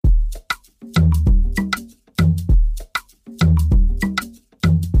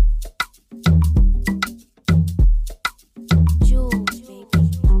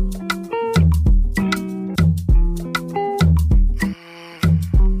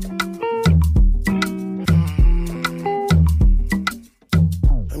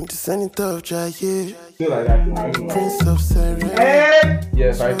Send it up, try it. Do like that. Prince of Serenity. Hey!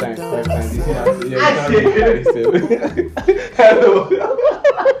 Yeah, 5 times. You see that? Hello.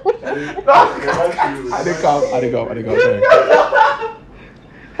 I didn't come. Sorry.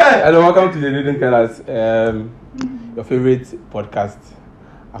 Hello, welcome to the Didn't Tell Us, your favorite podcast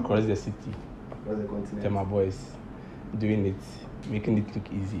across the city. Across the continent. Tema boys doing it, making it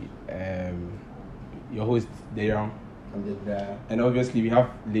look easy. Your host, Deram. I'm just there. And obviously we have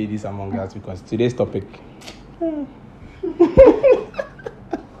ladies among us because today's topic is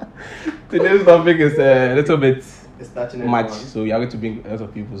a little bit much, so we are going to bring a lot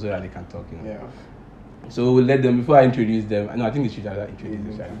of people so that they can talk, you know. Yeah. So we'll let them, before I introduce them, I think they should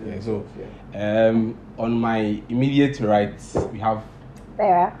introduce themselves. Yeah. So on my immediate right we have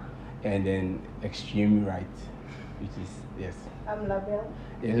Vera. And then extreme right, which is I'm Labelle.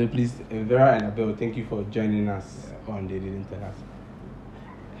 Yeah, so please, Vera and Abel, thank you for joining us on They Didn't Tell Us.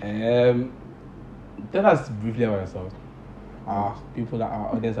 Tell us briefly about yourself. Our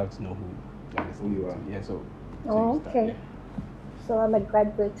audience have to know who you are. Yeah, so Okay. Yeah. So I'm a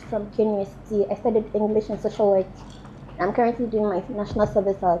graduate from University. I studied English and social work. I'm currently doing my national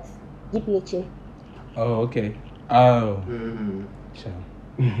service at GPHA. Oh, okay. Oh. Mm-hmm. Sure.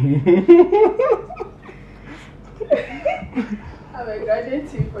 I'm a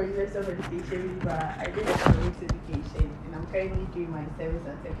graduate too for University of Education, but I did economics education, and I'm currently doing my service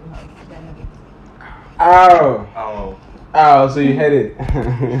at Tech House. Oh, so you heard it.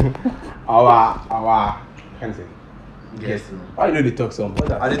 Our, can't say. Yes. Why do they talk so much?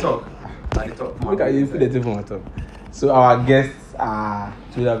 I did talk. Look at you, put the tip on my top. So our guests are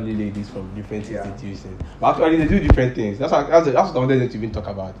two lovely ladies from different institutions. But actually they do different things. That's what I wanted them to even talk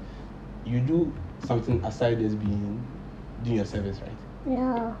about. You do something aside as doing your service, right?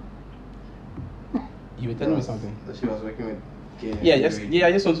 Yeah. You were telling me something. So she was working with K.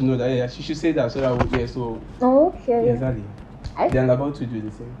 I just want to know that. Yeah, she should say that so that so. Okay. Yeah, exactly. Then I'm about to do the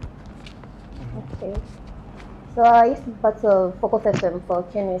same. Okay. So I used to be part of Focus FM for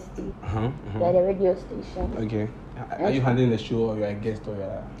University. They're the radio station. Okay. Are you handling the show or you're a guest or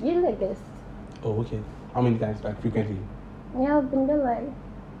you're? Usually a guest. Oh, okay. How many times? Like frequently? Yeah, I've been there like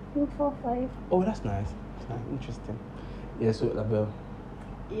 4 or 5. Oh, that's nice. Interesting. Yeah, so Labelle.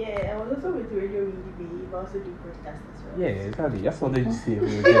 Yeah, I was also with Radio Vee, but also do podcast as well. Yeah, exactly. That's what they see. We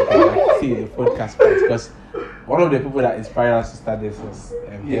see the podcast part because one of the people that inspired us to start this was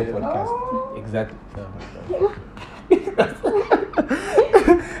their podcast. Oh. Exactly.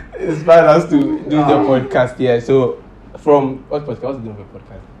 Inspired us to do the podcast. Yeah. So from what podcast? What's the name of the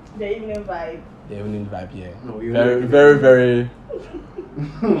podcast? The Evening Vibe. The Evening Vibe. Yeah. No, very.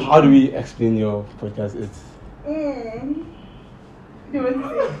 How do we explain your podcast? It's. Do you want to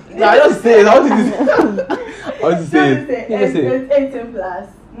say? No, I just say it. How did you say it? It's 18 plus.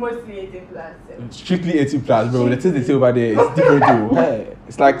 Mostly 18 plus. Strictly 18 plus, bro. The things they say over there is different too. Hey,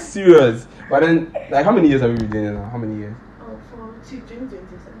 it's like serious. But then, like, how many years have you been doing it now? How many years? Oh, for 2017.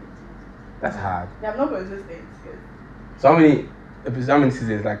 That's hard. Yeah, I'm not consistent. So how many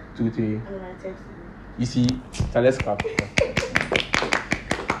seasons? Like 2, 3? I mean, I texted you. You see, so let's clap.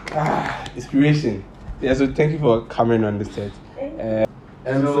 Inspiration. Yeah, so thank you for coming on the set.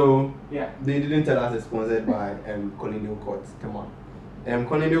 So They Didn't Tell Us is sponsored by Colonial Court, Tema.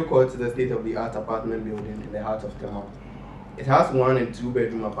 Colonial Court is a state-of-the-art apartment building in the heart of Tema. It has 1 and 2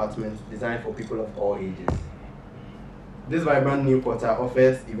 bedroom apartments designed for people of all ages. This vibrant new quarter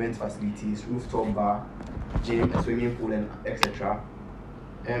offers event facilities, rooftop bar, gym, a swimming pool, and etc.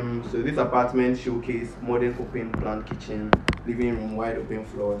 So this apartment showcase modern open-plan kitchen, living room, wide open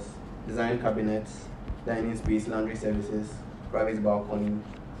floors, design cabinets, dining space, laundry services, private balcony,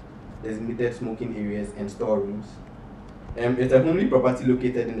 designated smoking areas, and storerooms. It's a homely property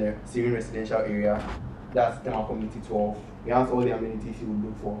located in the Syrian residential area. That's Tema Community 12. It has all the amenities you would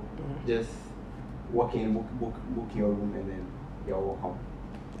look for. Just walk in, book your room, and then you're welcome.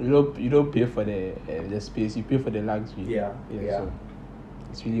 You don't pay for the space. You pay for the luxury. Yeah. So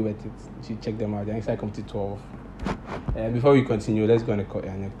it's really worth it. You should check them out. They're inside Community 12. Before we continue, let's go on a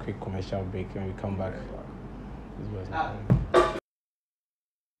quick commercial break. When we come back.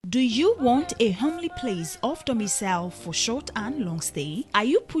 Do you want a homely place of domicile for short and long stay? Are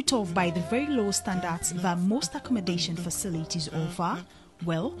you put off by the very low standards that most accommodation facilities offer?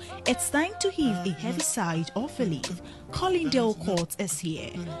 Well, it's time to heave a heavy sigh of relief. Collingdale Court is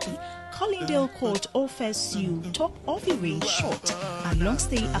here. Collingdale Court offers you top of the range short and long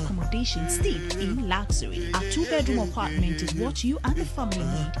stay accommodation steeped in luxury. A 2-bedroom apartment is what you and the family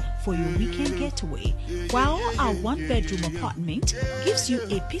need for your weekend getaway, while our 1-bedroom apartment gives you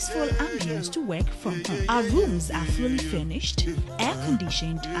a peaceful ambience to work from home. Our rooms are fully furnished, air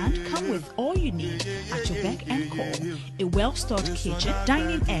conditioned, and come with all you need at your beck and call: a well-stocked kitchen,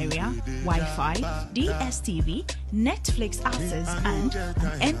 dining area, Wi-Fi, DSTV, Netflix access, and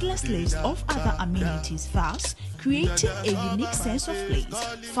an endless list of other amenities, thus creating a unique sense of place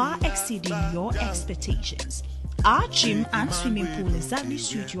far exceeding your expectations. Our gym and swimming pool exactly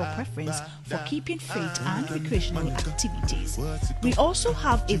suit your preference for keeping fit and recreational activities. We also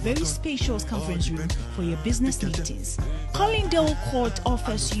have a very spacious conference room for your business meetings. Collingdale Court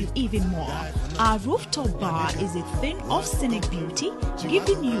offers you even more. Our rooftop bar is a thing of scenic beauty,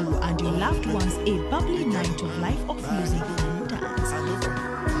 giving you and your loved ones a bubbly night of life of music and dance.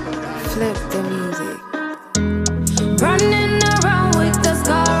 Flip the music. Running around with the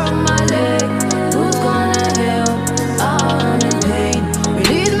scar on my leg. Who's gonna help? I'm in pain.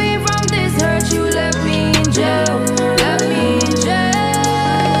 Release me from this hurt. You left me in jail. Left me in jail.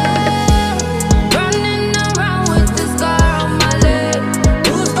 Running around with the scar on my leg.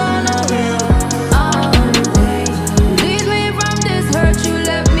 Who's gonna help? I'm in pain. Release me from this hurt. You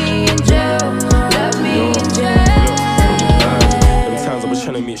left me in jail. Left me in jail. Times I was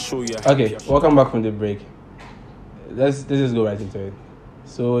trying to make sure you. Okay, welcome back from the break. Let's just go right into it.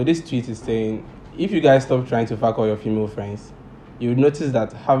 So this tweet is saying, if you guys stop trying to fuck all your female friends, you would notice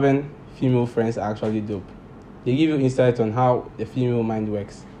that having female friends are actually dope. They give you insight on how the female mind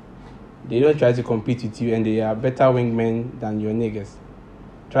works. They don't try to compete with you, and they are better wingmen than your niggas.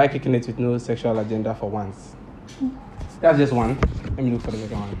 Try kicking it with no sexual agenda for once. That's just one. Let me look for the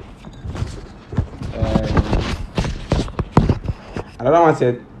second one. Another one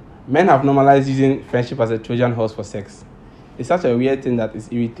said, men have normalized using friendship as a Trojan horse for sex. It's such a weird thing that is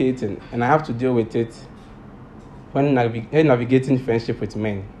irritating, and I have to deal with it when navigating friendship with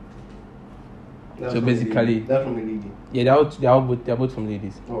men. That's So from basically, that's from a lady. yeah, they're both from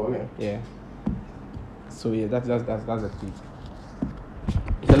ladies. Oh, okay. Yeah. So yeah, that's the tweet.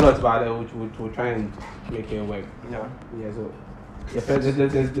 It's a lot about it, which we'll try and make it work. Yeah. Yeah. So yeah, first,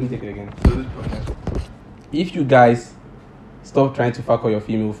 let's take it again. So this podcast. If you guys stop trying to fuck all your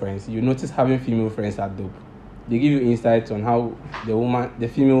female friends, you notice having female friends are dope. They give you insights on how the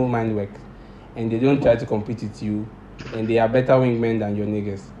female mind works, and they don't try to compete with you, and they are better wingmen than your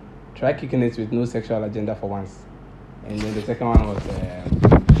niggas. Try kicking it with no sexual agenda for once. And then the second one was,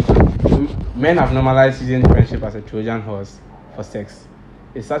 men have normalized using friendship as a Trojan horse for sex.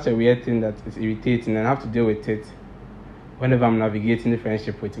 It's such a weird thing that is irritating, and I have to deal with it whenever I'm navigating the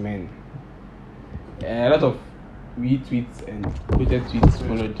friendship with men. A lot of retweets and quoted tweets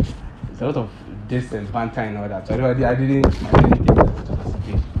followed. It's a lot of this and banter and all that. So I didn't take that into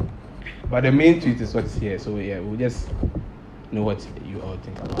consideration. But the main tweet is what's here. So yeah, we'll just know what you all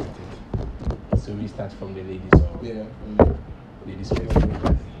think about it. So we start from the ladies. Yeah. Ladies first.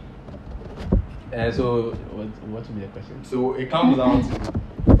 So what would be the question? So it comes down to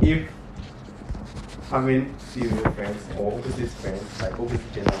if having female friends or opposite friends, like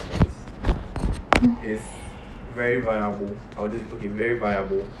opposite gender friends, is very viable. Very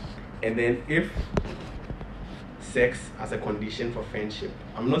viable. And then if sex as a condition for friendship,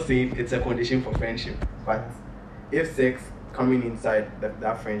 I'm not saying it's a condition for friendship, but if sex coming inside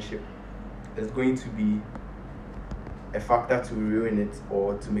that friendship is going to be a factor to ruin it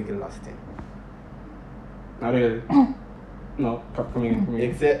or to make it lasting. Not really. No, for me.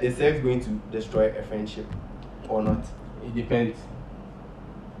 Is sex going to destroy a friendship or not? It depends.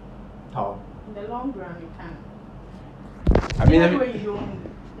 How? In the long run, you can. I mean, when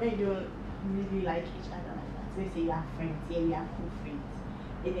you don't really like each other like that. Let's say you are friends, yeah, we are cool friends,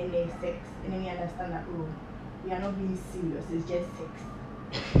 and then there's sex, and then we understand that we are not being serious, it's just sex.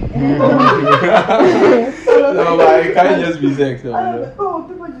 No, but it can't just be sex. No.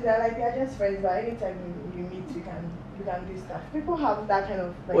 People do that, like they are just friends, but anytime you meet, you can do stuff. People have that kind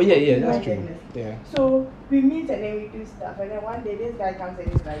of like, that's true. Yeah. So we meet and then we do stuff, and then one day this guy comes and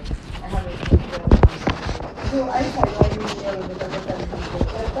he's like, I have a girl. So I know you all of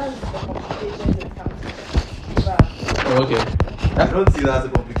that's the complication that comes with it. Okay. I don't see that as a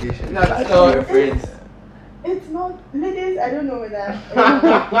complication. No, that's all your friends. It's not ladies. I don't know whether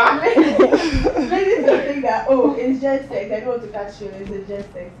ladies don't think that it's just sex. I don't want to catch feelings. It's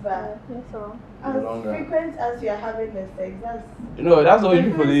just sex, but so. as frequent as you are having the sex, that's that's not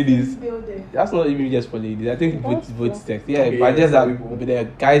even for ladies. building. That's not even just for ladies. I think both sex. Yeah, Okay, but just that people. the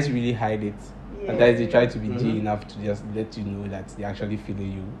guys really hide it. Yeah. And that is they try to be G enough to just let you know that they actually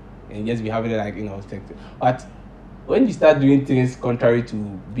feeling you and just be having it like sex. But when you start doing things contrary to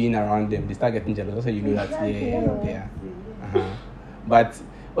being around them, they start getting jealous. So you know that But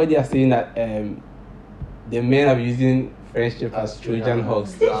what they are saying that the men are using friendship as Trojan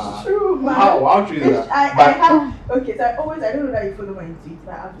horse. It's true, man. How true is that? I have okay. So I don't know that you follow my tweets,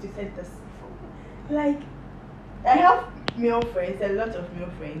 but I've just said this before. Like, I have male friends, a lot of male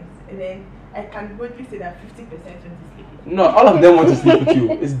friends, and then I can boldly say that 50% want to sleep with me. No, all of them want to sleep with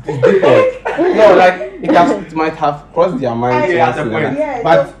you. It's different. No, like it might have crossed their mind. Yeah,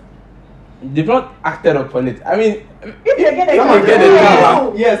 but they've not acted upon it. I mean, if they get a someone get a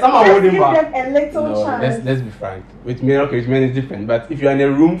chance. Yeah, someone let's holding give back. them a little No, chance. let's be frank. With men it's different. But if you're in a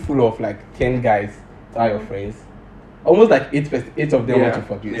room full of like 10 guys, that are your friends, almost like 8 of them want to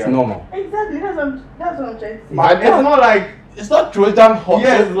fuck you. It's normal. Exactly. That's what I'm trying to say. But it's not like It's not Trojan horse.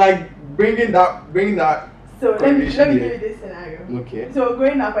 yes, like bringing that. So let me give you this scenario. Okay. So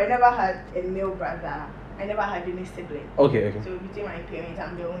growing up, I never had a male brother. I never had any sibling. Okay. So between my parents,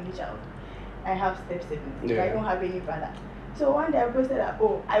 I'm the only child. I have step siblings. Yeah. So I don't have any brother. So one day I posted that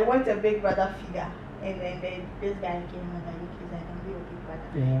I want a big brother figure, and then this guy came and was like, "Please, I can be your big brother.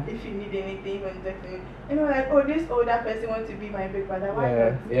 Yeah. If you need anything, you want to talk to me." And I'm like, this older person wants to be my big brother. Why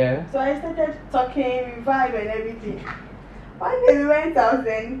not? Yeah. So I started talking, we vibe and everything. One day we went out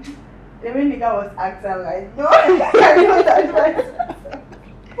and the main nigga was acting like, no, I don't advise.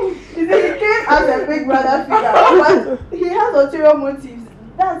 He said he came as a big brother figure, but he has ulterior motives.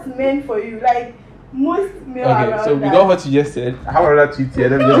 That's meant for you, like most male around. Okay, so we got what you just said. I have another tweet here.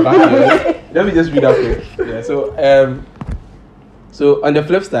 Let me just back it. Let me just read that quick. Yeah. So on the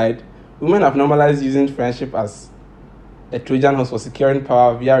flip side, women have normalized using friendship as a Trojan horse for securing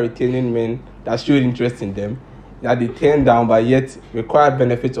power via retaining men that showed interest in them, that they turn down but yet require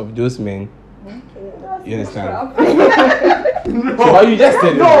benefits of those men. You understand? So why you just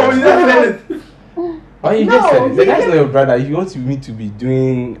said it? No, you just said it. Why you just said it? The guy's not your brother. If you want me to be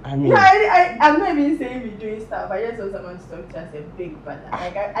doing, I'm not even saying be doing stuff. I just want someone to talk to as a big brother.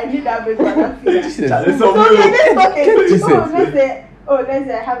 Like I need that big brother figure. Jesus. So let's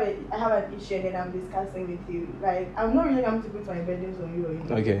say I have an issue and then I'm discussing with you. Like I'm not really going to put my burdens on you or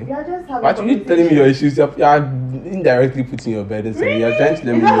anything. Okay. We are just having. But you telling me your issues, you are indirectly putting your burdens on me. You're trying to let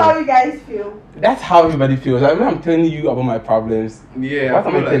me Is that know. how you guys feel? That's how everybody feels. I mean, I'm telling you about my problems. Yeah. What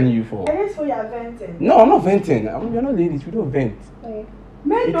am I telling you for? It is for your venting. No, I'm not venting. We're not ladies. We don't vent. Like,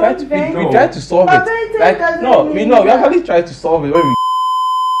 Men We don't vent. try to solve But it. venting Like doesn't we mean we that- actually try to solve it when we.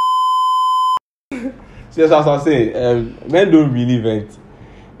 So that's what I was saying. Men don't really vent.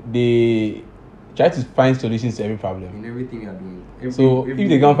 They try to find solutions to every problem. In everything you're doing. So if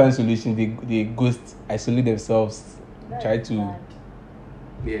they can't find solution, they ghost, isolate themselves, try to. Yeah,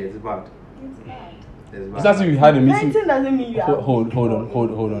 it's bad. It's as if we had a meeting. Venting doesn't mean you are. Hold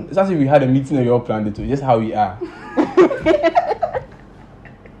on. It's as if we had a meeting and we all planned it. Just how we are.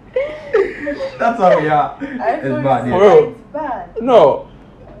 That's how we are. I It's feel bad, it's For real. bad. No.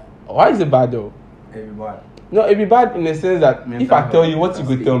 Why is it bad though? It's bad. No, it'd be bad in the sense that Mental if I tell you health, what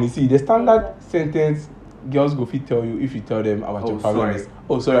you go tell me, see the standard sentence girls go fit tell you if you tell them about Oh, your problem sorry. is,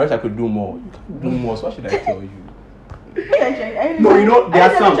 oh sorry, I wish I could do more. You can't do more, so why should I tell you? No, you know, there are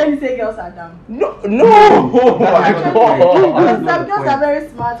I'm some. trying to say girls are dumb. No. That's not the point. Some That's not the girls are point. very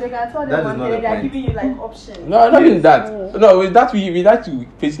smart. They can tell That them is one not day the they are point. giving you like options. No, not even that. No, with that we like to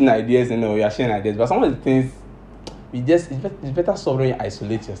pitch in ideas and we are sharing ideas. But some of the things it's better solved when you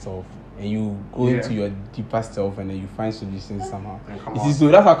isolate yourself and you go into your deeper self and then you find solutions somehow. You see, so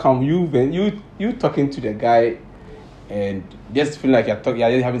that's how come you talking to the guy and just feel like you're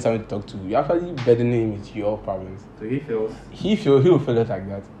just having someone to talk to. You're actually burdening him with your problems. So he feels He will feel it like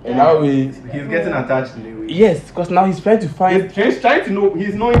that. And that way, he's getting attached in a way. yes, because now he's trying to find. He's trying to know.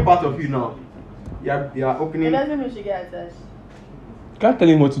 He's knowing part of you now. You're It opening. doesn't mean she get attached. You can't tell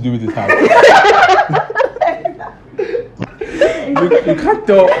him what to do with his heart. you can't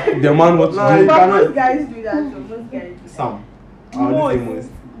tell the man what to No, do. you But cannot- most guys do that. So most guys do that. Some. I'll say most.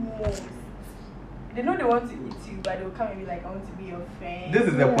 Most. They know they want to eat you, but they'll come and be like, I want to be your friend. This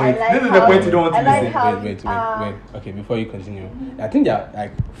is the I point. like This is the how- point you don't want to I like listen. how Wait. you are. Okay, before you continue, I think there are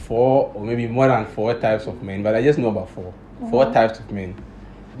like 4 or maybe more than 4 types of men, but I just know about 4. 4 types of men.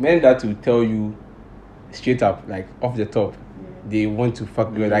 Men that will tell you straight up, like off the top, they want to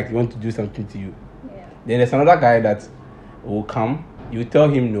fuck you, like they want to do something to you. Then there's another guy that will come. You tell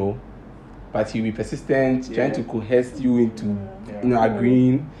him no, but he'll be persistent, trying to coerce you into,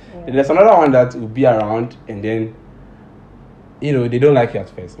 agreeing. Then there's another one that will be around, and then, they don't like you at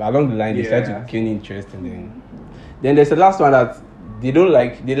first, but along the line they start to gain interest, and then there's the last one that they don't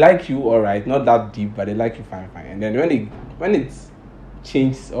like. They like you, all right, not that deep, but they like you fine. And then when it's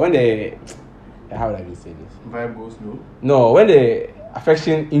changed, or when they, how would I even say this? Vibe goes low. No, when the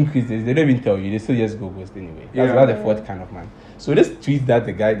affection increases, they don't even tell you. They still just go ghost anyway. That's the fourth kind of man. So this tweet that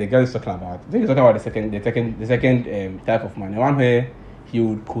the guy is talking about. I think he's talking about the second type of man. The one where he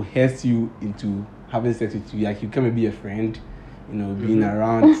would coerce you into having sex with you, like he come and be a friend, being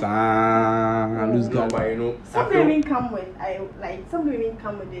around, lose No, but some women come with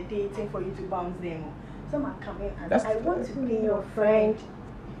the dating for you to bounce them. Some are coming and I want to be your friend.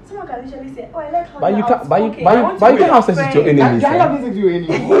 Someone can literally say, "Oh, I like how you can't have sex with your enemies." I have sex with you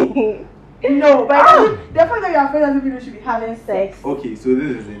anymore. No, but the fact that you are friends doesn't mean you should be having sex. Okay, so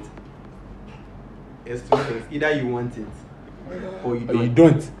this is it. It's two things. Either you want it or you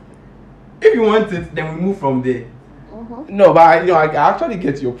don't. If you want it, then we move from there. No, but I actually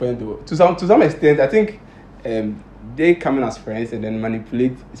get your point though. To some extent, I think they come in as friends and then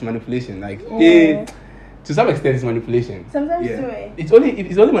manipulate. It's manipulation. Like to some extent, it's manipulation. Sometimes it's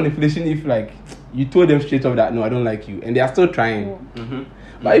only manipulation if like you told them straight off that no, I don't like you, and they are still trying.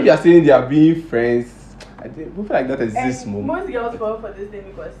 But if you are saying they are being friends, I think people like that exists more. Most girls fall for this thing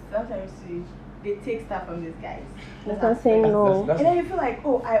because sometimes they take stuff from these guys. You can say no. And then you feel like,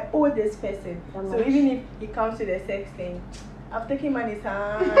 oh, I owe this person. So even if it comes to the sex thing, I've taken money's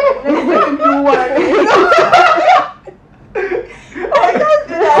hand. Let me do one. I can't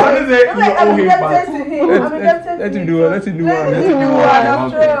do that. I'm indebted to him. Let him do one. I'm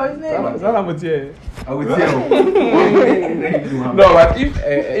sure. I would say no, but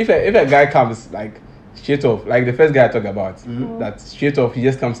if a guy comes like straight off, like the first guy I talked about, that straight off he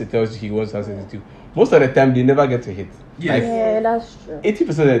just comes and tells you he wants to have sex with you. Most of the time they never get to hit. Yes. Yeah, that's true. 80%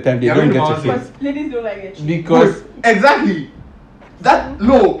 of the time they don't get to hit. Because ladies don't like it. Because exactly.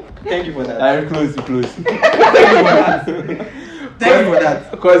 No. Thank you for that. I'm close. Thank you for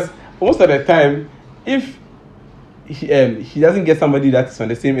that. Because most of the time, if he doesn't get somebody that's on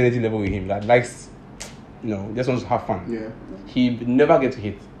the same energy level with him, that likes, just wants to have fun, he never get to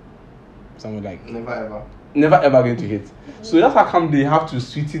hit. Someone like never ever going to hit. So that's how come they have to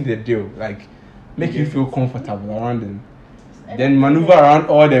sweeten the deal, like make you feel comfortable around them. Then maneuver around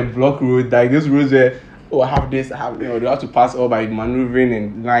all the block roads, like those roads where I have this, they have to pass all by maneuvering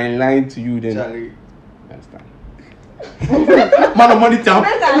and line to you. Then Charlie. Understand? Man of money town.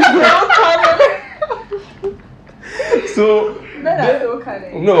 So Men are so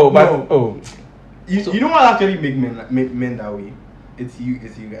cunning. You know what actually make men that way? It's you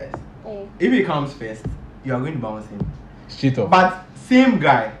guys. If he comes first, you are going to bounce him straight up. But same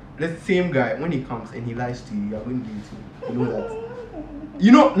guy, when he comes and he lies to you, you are going to give it to him.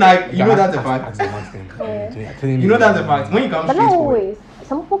 You know that. You know that's a fact. You know that's a fact. When you come But straight not forward. always.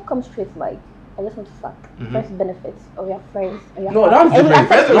 Some people come straight like, I just want to fuck. First benefits of your friends. Or your No, that was different.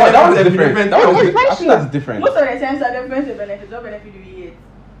 That was different. I think that's different. Most of the times are the friends with benefits. What benefit do we get?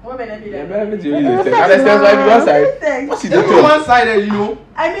 What benefit do we get? Benefits you really take. Understand why one side? What's he doing? One sided,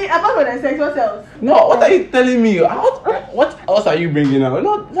 I mean, apart from the sex, what else? No, what are you telling me? What else are you bringing out?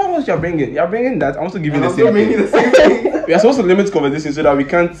 No, that's what you're bringing. You're bringing that. I'm also giving the same thing. We are supposed to limit conversation so that we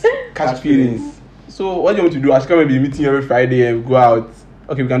can't catch feelings. So what do you want to do? I should come and be meeting every Friday and go out.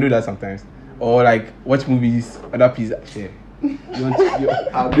 Okay, we can do that sometimes. Or like watch movies, other pizza. Yeah. You want to?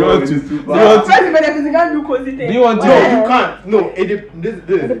 Benefits, you can't do cozy things. Do you want to? No, you can't. No, it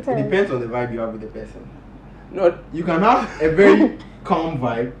depends on the vibe you have with the person. No, you can have a very calm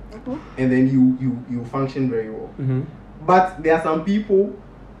vibe, and then you function very well. But there are some people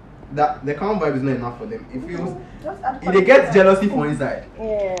that the calm vibe is not enough for them. It feels it gets jealousy from inside.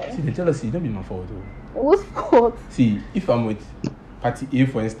 Yeah. See, the jealousy don't be my fault though. Whose fault? See, if I'm with party A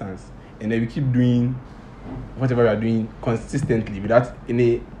for instance, and then we keep doing whatever we are doing consistently without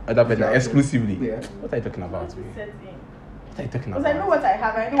any other person exclusively. What are you talking about? What are you talking about? Because I know what I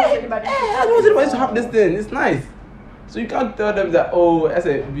have. I know what anybody should have. I don't want anybody to have this thing. It's nice. So you can't tell them that, I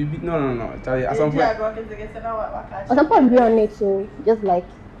say, no. Charlie, at some point. At some point, we on it too. Just like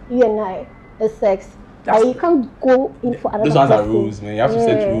you and I, the sex. Like you can't go in for another. Those ones are rules, man. You have to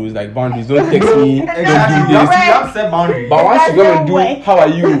set rules, like boundaries. Don't text me. Don't do this. You have to set boundaries. But once you go and do, how are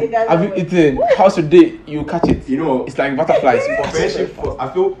you? Have you eaten? How's your day? You catch it. It's like butterflies. For friendship, I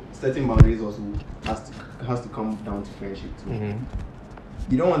feel setting boundaries also has to come down to friendship too.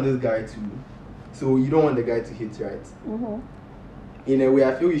 You don't want this guy you don't want the guy to hit right. In a way,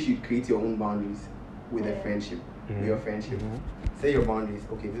 I feel you should create your own boundaries. with a friendship, with your friendship. Mm-hmm. Say your boundaries.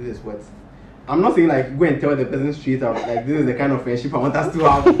 Okay, this is what. I'm not saying like go and tell the person straight out like this is the kind of friendship I want us to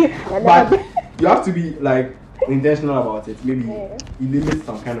have, but you have to be like intentional about it. Maybe you limit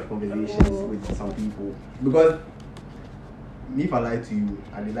some kind of conversations with some people because if I lie to you,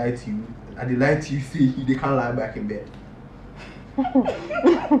 I lie to you, say they can't lie back in bed.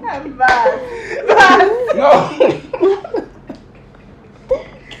 Bad. No.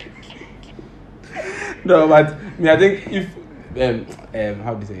 No, but I think if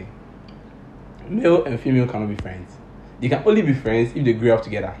how do you say, male and female cannot be friends. They can only be friends if they grow up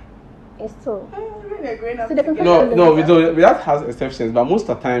together. It's true. When they're growing up So they can together. No, that has exceptions, but most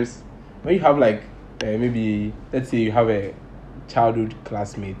of the times when you have like maybe let's say you have a childhood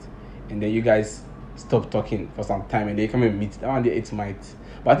classmate and then you guys stop talking for some time and they come and meet, that one day it might.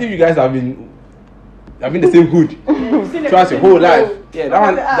 But if you guys have been the same hood throughout your whole life, yeah, that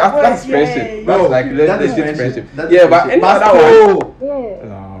one that's friendship. That's like legit friendship. Yeah, but any other one, Yeah.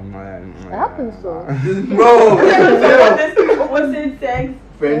 oh man, It happens so. Bro, Opposite sex.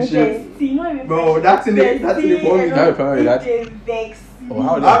 friendship. Bestie, not even Bro, that's in the morning. You have a problem with that? Vex. Oh,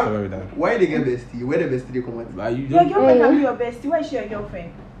 how do you have a problem with that? Why they get bestie? Where the bestie they come out? Like, you Your don't. girlfriend can be your bestie. Why is she your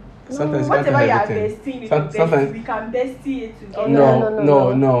girlfriend? Sometimes you can't Whatever you have are everything. bestie with Some- your bestie, sometimes- we can bestie it together.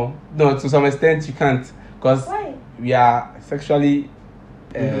 No. To some extent, you can't, because Why? we are sexually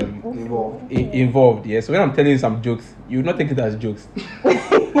involved. Yeah. So when I'm telling you some jokes, you will not take it as jokes.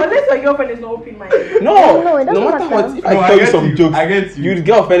 Unless your girlfriend is not open-minded. No, No, it doesn't matter matter. what. If No, I I tell you get some you. jokes, I get you. you'd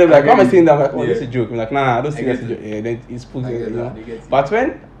get offended. Like, why am I get saying that? you. Like, oh, this is a Yeah. joke. I'm like, nah, I don't see I that's a get joke. you. Yeah, then it's supposed I to, get you know. that, I get you. But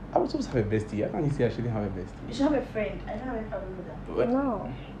when I was supposed to have a bestie, how can you say I shouldn't have a bestie? You should have a friend. I don't have a problem with that. No.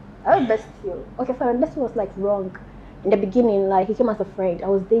 I have a bestie. Okay, fine. My bestie was like wrong. In the beginning, like he came as a friend. I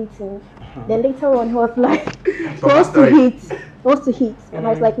was dating. Then later on, he was like, he wants to hit. He wants to hit. And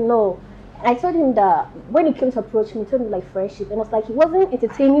I was like, no. And I told him that when he came to approach me, he told me like friendship. And I was like, he wasn't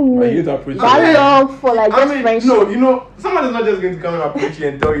entertaining But me you to approach that me. long for like just friendship. no, you know, someone is not just going to come and approach you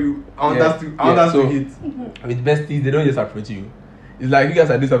and tell you, I want us to so hit. with besties, they don't just approach you. It's like you guys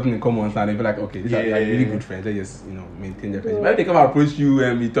are doing something in common, and they feel like, okay, these are like really good friends. They just, maintain their friendship. But if they come and approach you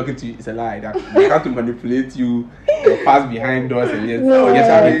and be talking to you, it's a lie. They have to manipulate you, pass behind doors, and get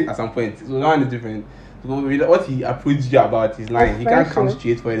away at some point. So that one is different. So what he approached you about is lying. He can't come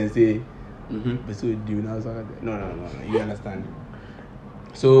straight for it and say, but so do you now? No. You understand?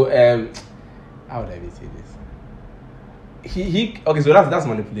 So how would I even say this? He okay, so that's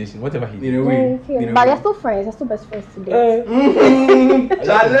manipulation. Whatever he did. In a way. But they're still friends. They're still best friends today.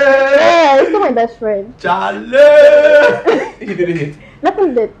 Charlie! Yeah, he's still my best friend. Charlie! He didn't hit.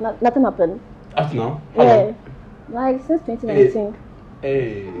 Nothing happened. Up to now? How Yeah. long? Like since 2019.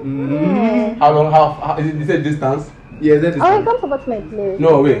 Hey. Yeah. How long? How is it? Is it distance? Yeah, that is Oh, he comes over to my place.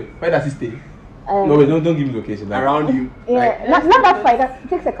 No, wait. Where does he stay? No, wait. Don't give me location. Like, around you. Yeah, not that far. He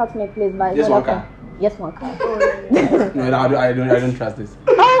takes a car to my place, but Just not one that car? far. Yes, one car. No, I don't trust this.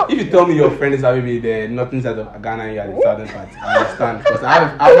 If you tell me your friend is maybe the northern side of Ghana and you are the southern part, I understand. Because I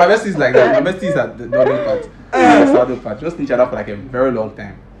have my besties like that. My besties is at the northern part, and the southern part. Just each other for like a very long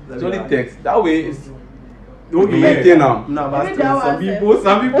time. It's only text. That way, it's Okay, maintain now. No, but Even still, that some one, people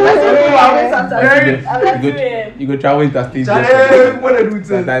Yeah. You go travel interstate. Charlie, what I do to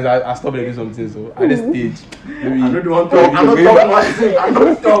Sometimes I stop and do something. So at this stage, maybe I don't want to talk. I'm not talking. I'm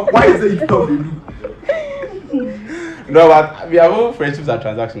not talk. Why is it you talk? You do. No, but we have all friendships are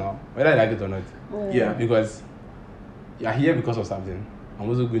transactional, whether I like it or not. Yeah. Because you are here because of something. I'm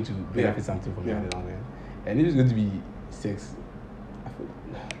also going to benefit something from you in the long run. And if it's going to be sex, I feel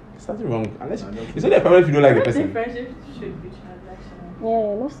there's something wrong. Unless it's only a problem if you don't like the person. Friendship should be transactional.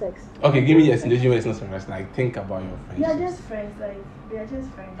 Yeah, no sex. Okay, give me a situation where it's not transactional. Like, think about your We are friendships. just friends. Like we are just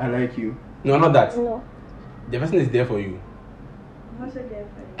friends. I like you. No, not that. No. The person is there for you. I'm also there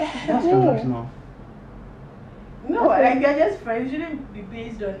for you. That's transactional. No, like we are just friends. It shouldn't be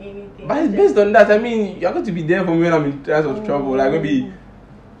based on anything. But it's based on that. I mean, you're going to be there for me when I'm in times of trouble. Like, maybe,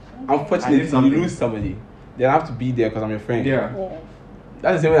 unfortunately, you lose somebody. Then I have to be there because I'm your friend. Yeah. Yeah.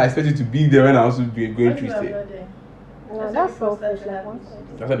 That's the same way I expect you to be there when I also be going through it. No, that's selfish. Like one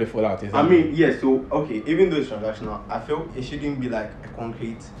side. That's how they fall out. Isn't I it? mean, yeah, so, okay, even though it's transactional, I feel it shouldn't be like a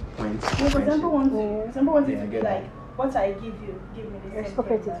concrete point. No, for example, want it Yeah, I to be get like, what I give you, give me the same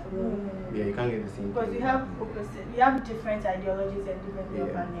Reciprocate thing it. back. No. Yeah, you can't get the same Because thing. we have opposite, we have different ideologies and different way of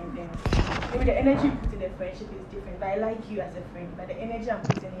Yeah. handling things. Maybe the energy you put in the friendship is different, but I like you as a friend. But the energy I'm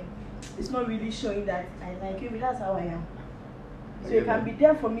putting in, it's not really showing that I like you. But that's how I am. So you can be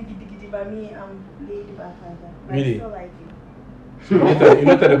there for me, giddy, but me, I'm laid back like that. But Really? I still like you. You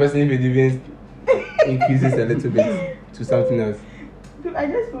know that the person if it even increases a little bit to something else. I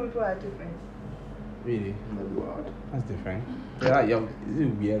just feel people are different. Really? That'd be wild. That's different. Yeah, is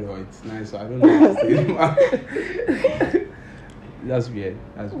it weird or it's nice? So I don't know what to say. That's weird.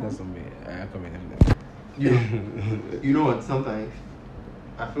 That's some weird. I comment on that. You know what? Sometimes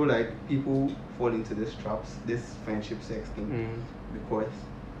I feel like people fall into this friendship sex thing, because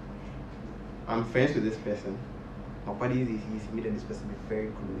I'm friends with this person. My party is me and this person be very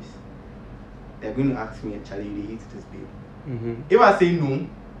close. They're going to ask me, Charlie, they hate this babe. If I say no,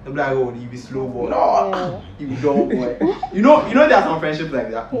 they'll be like, oh, you be slow boy. No, you be dumb boy. you know there are some friendships like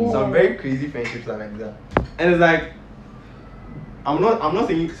that. Some very crazy friendships are like that. And it's like, I'm not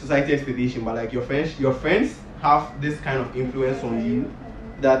saying society expectation, but like your friends have this kind of influence on you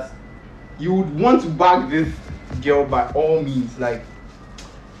that you would want to back this girl by all means. Like,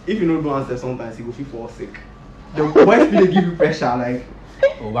 if you don't do answer sometimes, you go feel fall sick. The boys feel they give you pressure, like.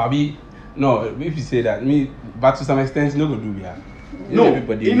 Oh, baby. No, if you say that, but to some extent, no go do that. No,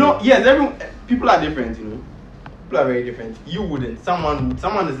 everybody. Yes, people are different. People are very different. You wouldn't. Someone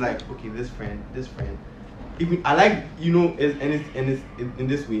is like, okay, this friend. I like, it's in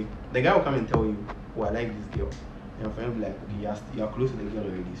this way. The guy will come and tell you, oh, I like this girl. And your friend will be like, okay, you're close to the girl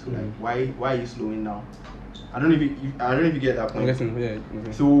already. So like, why are you slowing down? I don't know if you get that point. I'm guessing, yeah.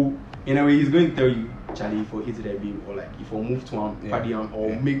 Okay. So in a way, he's going to tell you, Charlie, if you hit the babe, or like if you move to party or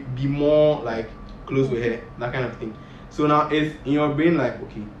be more like close with her, that kind of thing. So now it's in your brain like,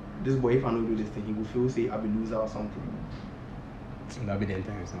 okay, this boy, if I don't do this thing, he will feel say I'll be loser or something. That'll be the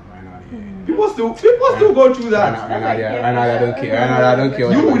intention right now. Yeah. People still go through that. Right now, I don't care. I don't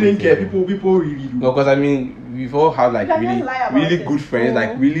care. You wouldn't care. People really do. No, because I mean, we've all had like really good friends,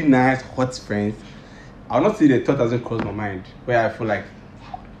 like really nice, hot friends. I'll not say the thought hasn't crossed my mind, where I feel like.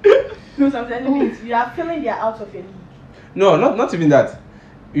 No, sometimes you are feeling they're out of your league. No, not even that.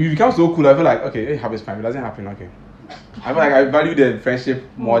 If you become so cool, I feel like, okay, it happens fine. It doesn't happen, okay. I feel like I value the friendship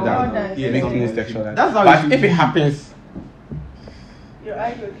more than making things sexual. That's how. But if it happens. Your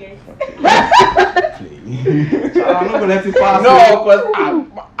eye will get. I'm not gonna let it pass. No, because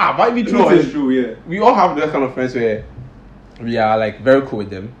might be true. No, it's true. Yeah. We all have that kind of friends where we are like very cool with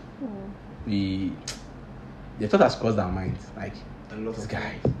them. The thought has crossed our minds, like this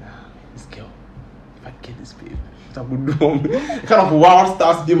guy, this girl. If I get this babe, what I would do? Kind of wild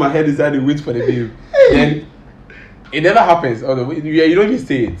starts in my head inside and wait for the babe. Then it never happens. Although you don't even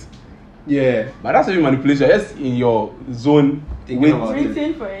say it. Yeah. But that's even manipulation. Just in your zone.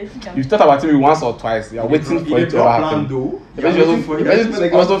 Waiting for it. You've thought about it once or twice. You're waiting for it to happen. You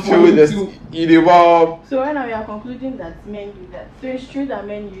also feel this. So right now we are concluding that men do that. So it's true that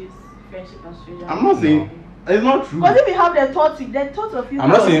men use friendship as strategy. I'm not saying it's not true. Because if we have the thoughts of you. I'm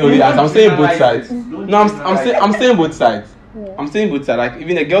not saying only that. I'm saying both sides. No, I'm saying both sides. I'm saying both sides. Like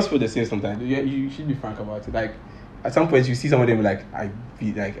even the girls feel the same sometimes. You should be frank about it. Like at some point you see somebody like I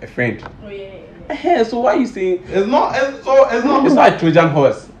be like a friend. Oh yeah. So why are you saying it's not it's not a Trojan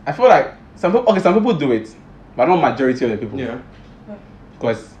horse? I feel like some people do it, but not majority of the people. Yeah.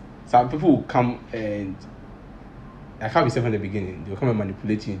 Because some people will come and I can't be safe from the beginning. They'll come and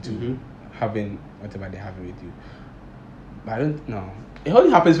manipulate you into having whatever they're having with you. But I don't know. It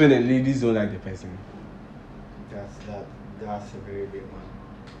only happens when the ladies don't like the person. That's a very big one.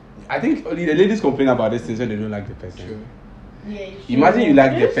 I think only the ladies complain about this things when they don't like the person. True. Yeah, imagine you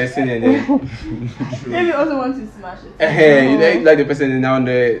like the person and then maybe also want to smash it. You like the person and now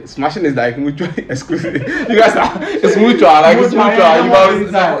the smashing is like mutual exclusive. You guys are it's mutual, like it's mutual. You always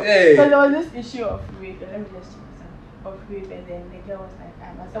so there was this issue of rape, and let me just check this out, of rape, and then the girl was like,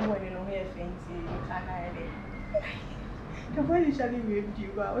 I'm someone you know here fancy, you can't hide it. The boy literally raped you,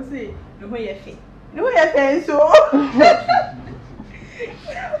 but I would say no way you're fake. No way you're fancy, so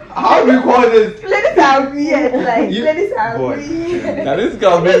how do you call this? Ladies are weird, like ladies are weird. Now this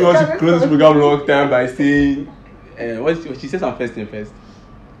girl maybe wants to close this program long time by saying what she said some first thing first.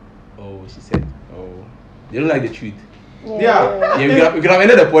 Oh, she said, oh, they don't like the truth. Yeah. We could have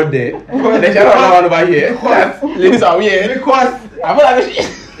ended the pod there. And then she don't know over here. Ladies are weird. Because I feel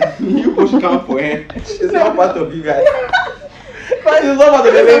like you push count for her. It's not part of you guys. It's not part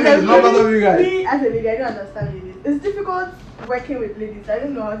of the ladies. It's not part of you guys. Me as a lady, I don't understand ladies. It's difficult working with ladies. I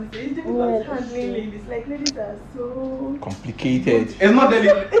don't know how to say. It's difficult handling ladies. Like ladies are so complicated. It's not that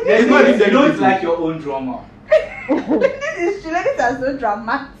they don't like your own drama. This is true. Ladies are so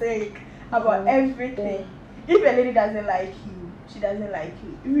dramatic about everything. If a lady doesn't like you, she doesn't like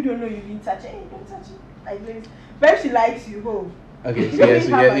you. If you don't know you've been touching, don't touch it. Like ladies, but if she likes you, go. Okay, so so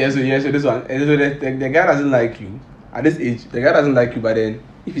this one. So the guy doesn't like you at this age. The guy doesn't like you, but then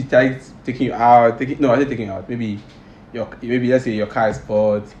if he tries taking you out, taking you out, maybe let's say your car is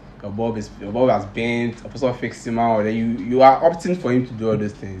spoiled, your bulb has bent, or person fixed him out, or then you are opting for him to do all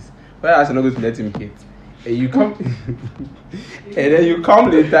those things. whereas you're not going to let him hit. And you come, and then you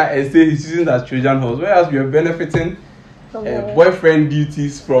come later and say he's using that Trojan horse, whereas you're benefiting boyfriend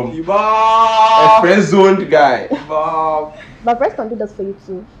duties from a friend-zoned guy. But friends can do that for you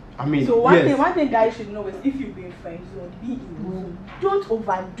too. I mean, so one thing guys should know is if you've been friend zoned, be in the zone. Don't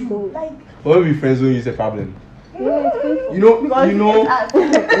overdo. Like, when we friend zone is a problem. You know, why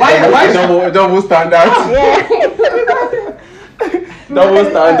double standard? Double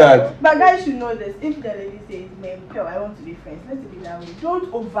standard. But guys should know this. If the lady says, "Man, I want to be friends," let it be that way.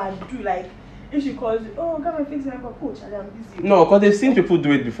 Don't overdo. Like, if she calls you, "Oh, come and fix my coach," and I'm busy. No, because they've seen people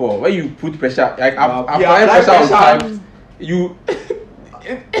do it before. When you put pressure, like applying pressure on time, you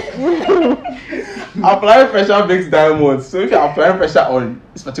applying pressure makes diamonds. So if you're applying pressure on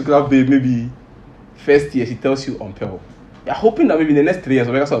this particular babe, maybe first year she tells you on pill. You're hoping that maybe in the next 3 years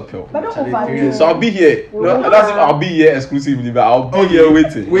I'll make us on pill. But don't overdo. So I'll be here. No, that's if I'll be here exclusively, but I'll be here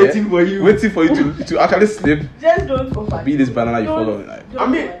waiting for you. Waiting for you to actually slip. Just don't overdo. Be this banana you follow. Like. I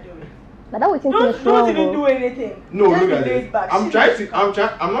mean, but that waiting don't even do anything. No, just look at this. this.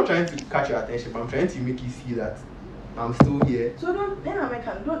 I'm not trying to catch your attention, but I'm trying to make you see that I'm still here. So don't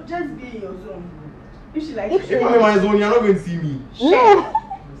just be in your zone. If she likes if I'm in my zone, you're not going to see me. No.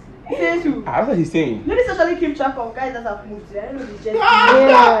 Say too. That's what he's saying. Ladies actually keep track of guys that have moved. I don't know the jet.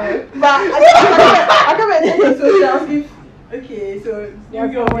 Yeah. But I come and check your socials. Okay, so you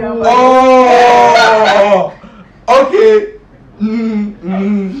go. Oh. Okay.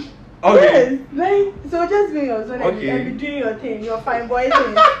 Yes, Okay. like, so just be in your zone and be doing your thing, your fine boy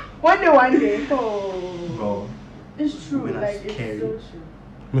thing. One day, Bro. It's true, Women are like scary. it's so true.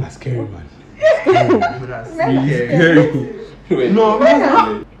 Man, that's scary, man. Women are scary. No,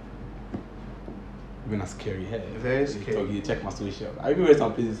 man. Women are scary. Hey, Very scary. Okay, check my social. I even read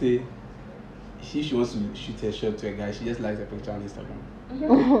some places say she wants to shoot her shot to a guy. She just likes a picture on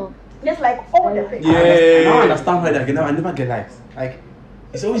Instagram. Just like all the things. Yeah. I don't understand why that. I never get likes. Like.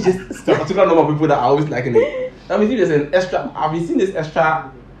 It's always just a particular number of people that are always liking it. That means if there's an extra, I've been seeing this extra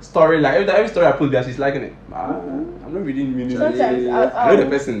story, like every story I put there, she's liking it. I'm not reading meaning. Sometimes I know the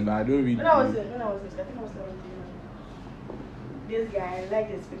person, but I don't read. When I was I think I was 17. This guy, I like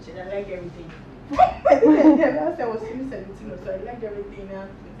his picture, I like everything. I think last I was 17, so I liked everything. Then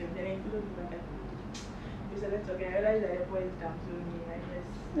I included my guy. We said, okay, I realized that the boy is down to me.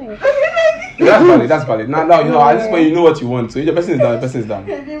 That's valid. Now, you know, at this point, you know what you want. So if the person is down, the person is down.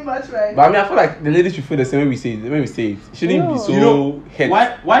 Right. But I mean, I feel like the ladies should feel the same when we say it. It shouldn't be so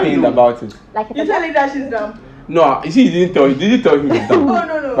pained about it. Like you tell her that she's down. No, you see, you didn't tell him he was down.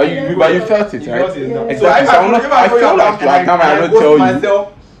 No. But you felt it, right? Exactly. So I feel like I don't tell you.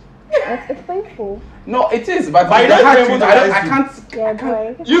 It's painful. No, it is, but I can't. Yeah,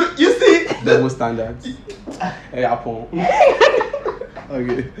 boy. You see double standards. Hey, Apple.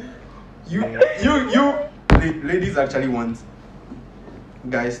 Okay. Ladies actually want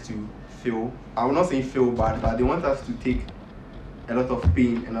guys to feel. I will not say feel bad, but they want us to take a lot of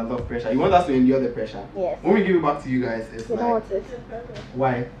pain and a lot of pressure. You want us to endure the pressure. Yes. When we give it back to you guys, it's They like, don't want it.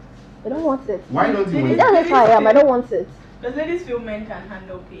 why? They don't want it. Why don't you want it? That's how I am. I don't want it. Because ladies feel men can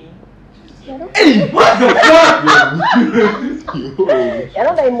handle pain. Hey, what the fuck? You're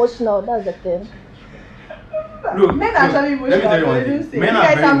not that emotional. That's the thing. Look, men are actually emotional. Let me tell you one thing. Men are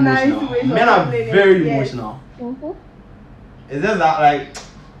very emotional. Men are very emotional. It's just that, like,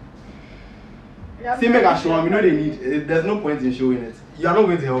 say make a show them, you know they need. There's no point in showing it. You are not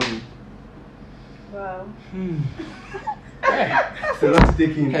going to help me. Wow. It's a lot to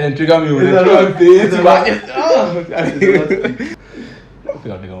take in. And trigger me with It's a lot of things.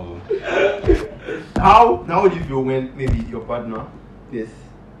 How would you feel when maybe your partner is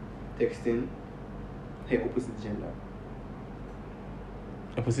texting her opposite gender?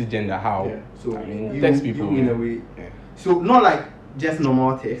 Opposite gender, how? Yeah. So I mean, you, text people you in a way. Yeah. So not like just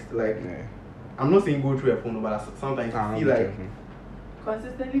normal text. Like Yeah. I'm not saying go through a phone, but sometimes you feel like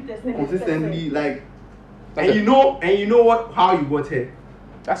consistently like. And you know what? How you got here?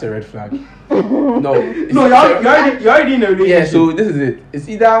 That's a red flag. No, you're already in a relationship. Yeah, so this is it. It's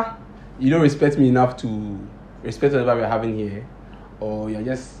either you don't respect me enough to respect whatever we're having here, or you're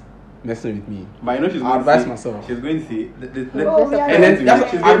just messing with me. But you know she's I'll going to advise say, myself. She's going to say, And then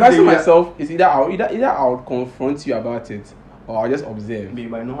that's advising myself is either I'll confront you about it, or I'll just observe.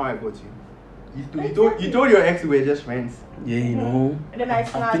 Babe, I know how I got you. You told your ex we were just friends. Yeah, you know. And then I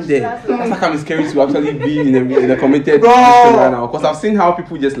I've been snatched. there. That's That's like I'm scared to actually be in a committed situation right now, because I've seen how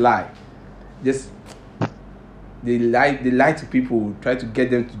people just lie. They lie to people, try to get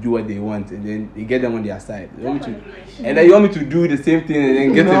them to do what they want, and then they get them on their side. And then you want me to do the same thing and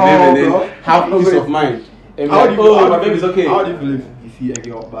then get a baby and then have peace of mind. And How like, do you feel- oh, how my do you baby's feel- okay. How do you feel if you see a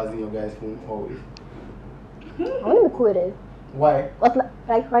girl buzzing your guy's phone always? I wouldn't be cool with it. Why? But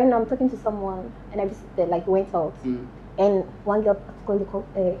like right now, I'm talking to someone, and I just like went out, and one girl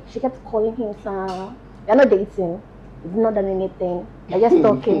she kept calling him, "You're not dating. You've not done anything. You're just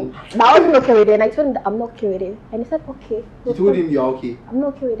talking." But I wasn't okay with it, and I told him that I'm not okay with it, and he said, "Okay." You told him you're okay. I'm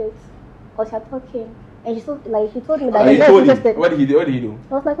not okay with it, because you're talking, and he told me that You he's told him. interested. What did he do? What did he do?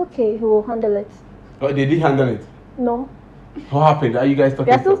 I was like, "Okay, he will handle it." Oh, they did handle it. No, What happened? Are you guys talking?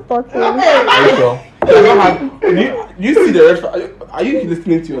 we are still talking. Are you sure? Do you see the red flag? Are you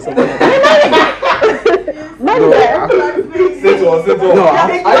listening to yourself? Not No, yet. Sit on. No,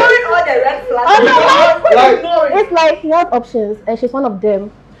 Ignoring all the red flags. It's like he has options, and she's one of them.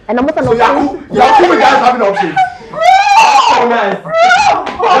 And I'm not an So you're option. cool with guys having options. That's so nice.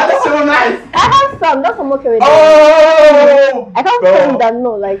 That is so nice. I have some. That's I'm okay with. Oh! I can't tell him that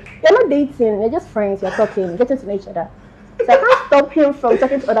no, like you're not dating, you're just friends, you're talking, getting to know each other. So I can't stop him from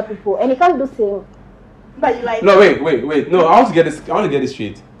talking to other people, and he can't do same. But you like. No, wait. No, I want to get this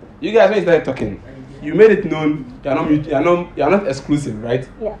straight. You guys, when you started talking, you made it known you're not exclusive, right?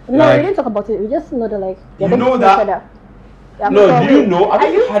 Yeah. No, Like- we didn't talk about it. We just know that like You getting know to that- each other. Yeah, No, so- do you know?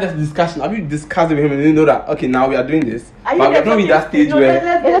 Have you had this discussion? Have you discussed with him and you know that okay, now we are doing this, Are you but we're the not in that talking stage where.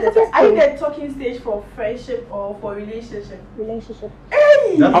 Are you the talking stage for friendship or for relationship? relationship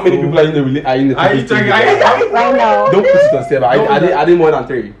Hey! How many people are in the Are you talking stage? talking? right now. Don't put it on server. Are they more than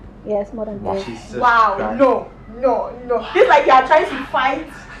 3? Yes, more than that. Wow, no. It's like you are trying to fight.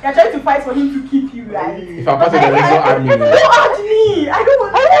 You're trying to fight for him to keep you, right? If I'm part of the reason, add me. Don't add me. I don't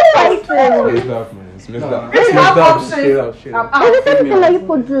want I to don't It's up, man. It's messed up. If you have options, Straight up. I'm out. It's the same thing like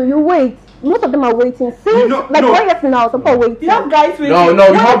people do. You wait. Most of them are waiting. Since No, like no. 4 years now, some people are waiting. You have guys waiting.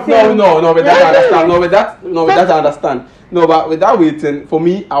 No, we have no. But that I understand. No, but that I understand. No, but without waiting, for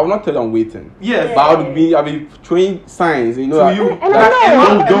me, I will not tell you I'm waiting. Yes. But I'll be showing signs, you know. To that- you, And like, I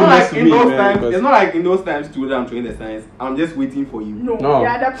know. it's Don't not mess like with in me, those man, times. because- It's not like in those times too that I'm showing the signs. I'm just waiting for you. No, No. the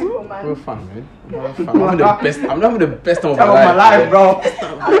other people, man. Real fun, man. I'm having the best. I'm having the best time of my Time of my life, man. bro.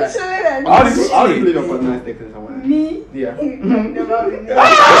 I'm chilling and How do you play your partner texting someone? me. Yeah. Never been there.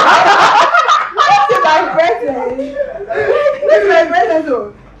 This is my present. This is my present.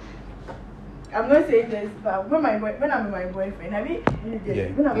 So I'm not saying this, but when I'm with my boyfriend, I mean, Yeah.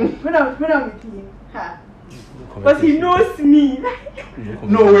 when I'm with him, because he knows me.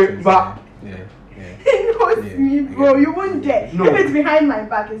 No, wait, but- Yeah. He knows Yeah, me, I bro. get it. You won't get. No. If it's behind my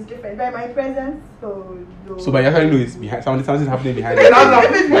back, it's different. But my presence, so no. So, but you actually know it's behind. Something's happening behind If it. That's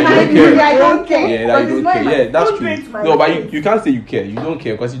it's But you behind don't me, care. I don't care. Yeah, that Because you it's don't not care. in my- Yeah, that's don't do it to true. my No, but face. you can't say you care. You don't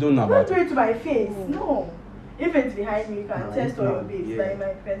care because you don't know Don't about do it. it to my face. No. If it's behind me, you can test on your babes. Yeah. But in my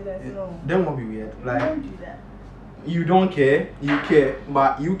presence, no. Then what be weird? Like Don't do that. you don't care, you care,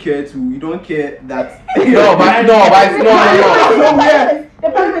 but you care too. You don't care that. No, but no. The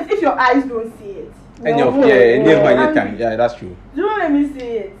problem is if your eyes don't see it. And your time. Yeah, that's true. Don't let me see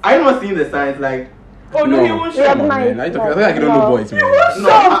it. Are you not seeing the signs? Like Oh no, he won't show. Yeah, Come on, nice. man. I feel like you don't know boys, man. No, no,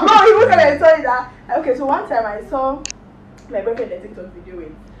 he won't come and tell you that. Okay, so one time I saw my boyfriend in a TikTok video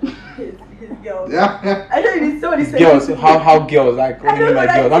with his girls. yeah. I don't even saw this. Girls, how girls? Like, what do you mean by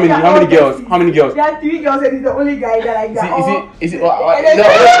girls? How many girls? How many girls? There are 3 girls and he's the only guy that like that. Is it?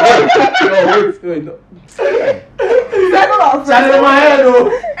 Wait. No. Circle of Shut friends. in my head, though.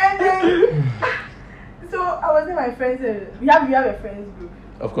 And then, so I was in my friends. We have a friends group.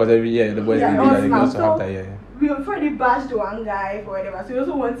 Of course, every year the boys Yeah, do it was that. The girls now. have that. Yeah. We already bashed one guy for whatever. So we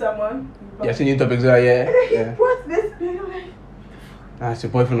also want someone. Yeah, singing topics. Yeah. And then he Yeah. brought this. And I'm like, That's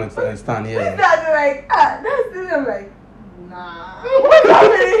your boyfriend on stand. Yeah. that's like, that's this. I'm like, nah. What's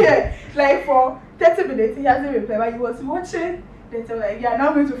happening here? Like for 30 minutes, he hasn't replied, but he was watching. Then I'm like, yeah, now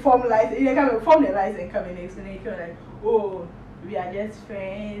I'm going to form lies. You can form the lies and come in next. And then you feel like, oh, we are just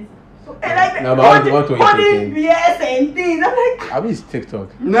friends. So, and like, No, but what to holding entertain? BS and things. I'm like, I mean, it's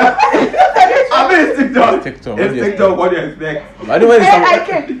TikTok. No. I mean, it's TikTok. TikTok. It's TikTok. What do you expect? By the way, and I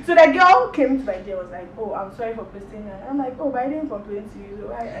came. So the girl came to my day was like, oh, I'm sorry for posting that. I'm like, oh, but I didn't complain to you.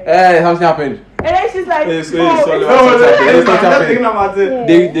 So Hey, something happened. and then she's like, It's oh, sorry. it's No, It's I'm not just thinking about it.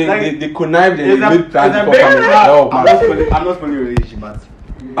 Yeah. They connived and It's they a made plans it's a for big. coming. No, I'm not spoiling relationship,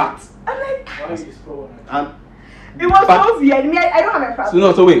 but I'm like, and it was But- so weird. Me, I don't have a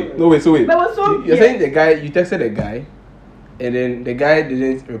problem. So wait. But it was so You're weird. saying the guy, you texted the guy, and then the guy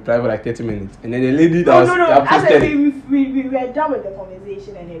didn't reply for like 30 minutes, and then the lady that No. that I said posted, we were done with the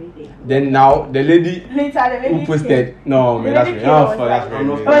conversation and everything. then now the lady Later, the lady who posted, no man, The that's lady very, came oh, and fuck, that's was very,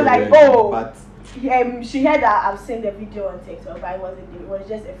 like- very, I was like, very, oh. but She heard that I've seen the video on TikTok, but it was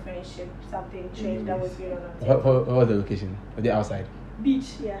just a friendship, something strange that was going on. What was the location? Was they outside? Beach,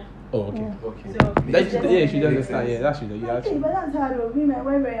 yeah. Oh, okay. Okay. So That it's should, just- yeah, you should understand. Yeah, that should. Yeah, Okay, but that's hard. Me, my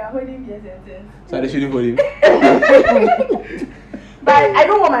boyfriend, are holding me a sentence. so they shouldn't hold him. But I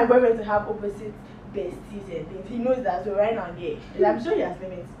don't want my boyfriend to have opposite besties and things. He knows that. So right now, yeah, and I'm sure he has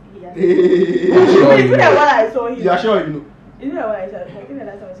limits. He has limits. Sure, Isn't that what I saw him? You are sure you know Isn't that what I saw? I think the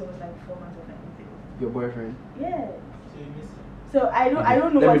last time I saw was like 4 months or something. your boyfriend? Yeah. So I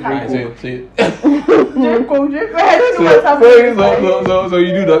don't know Let me what's drink happening. So Drink. I don't know what's happening. so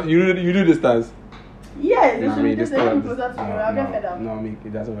you do that. You do this dance. Yes, Nah, it should me, be this just a little dance. closer to me. I'll get fed up. No, me,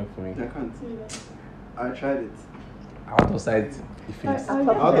 it doesn't work for me. I can't. I tried it. Out of sight, it feels. I'll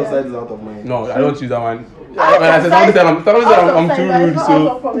get Out fed of up. sight is out of mind. No, I don't use that one. Out When I of say sight- somebody said I'm out too of sight, rude, but it's so not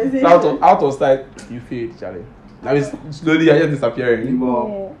out of conversation. out of sight, you fade, Charlie. That means slowly you're just disappearing.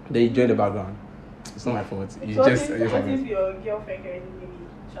 Well, Then you join the background. It's not my fault. You So just what just if your girlfriend can maybe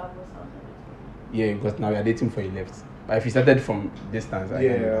travel something? yeah, because now we are dating for a left. But if you started from distance, I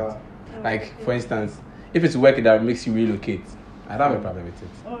can do yeah. that. Like for instance, if it's work that makes you relocate, I don't have a problem with it.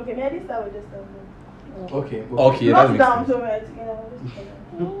 Okay, maybe start with just Okay. Okay, yeah, that Not makes down sense. so much together.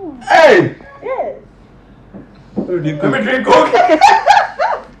 Hey! Yes. Let me drink coke.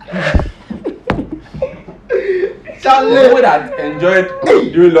 People that enjoyed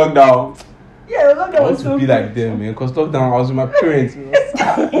during lockdown, Yeah, the lockdown I want was to so be good. like them, man. Because lockdown, I was with my parents.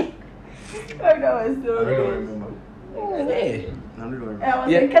 Lockdown was so I don't good. remember. Yeah. I don't remember. I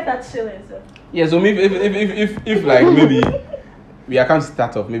was Yeah. in Keta chilling, so. Yeah, so maybe if like maybe we are come to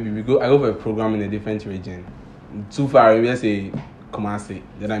start off, maybe I go for a program in a different region. Too far, let's say Kumasi.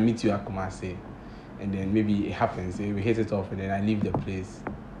 Then I meet you at Kumasi. And then maybe it happens, we hit it off and then I leave the place.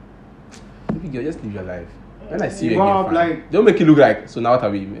 Maybe girl, just live your life. When I see you Wow, again, like- don't make it look like so now what are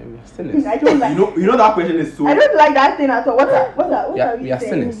we? Man, we are sinners. I don't like. You know that question is so. I don't like that thing at all. What's that? What Yeah, are we we are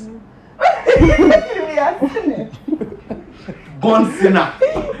saying? sinners. We are sinners. Born sinner.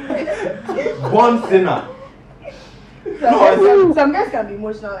 Born sinner. Some guys can be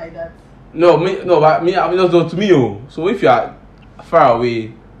emotional like that. But me, I mean, no, to me, oh. So if you are far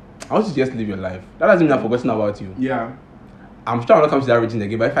away, I want you to just live your life. That doesn't mean I'm forgetting about you. Yeah. I'm sure I'm not coming to that region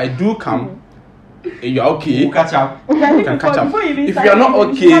again, but if I do come, and you're okay, We'll catch up. we can catch up. Before you even If start, you are not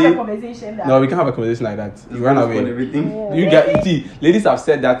we should have a okay, conversation that. no, we can have a conversation like that. You run On away. everything. You get see, ladies have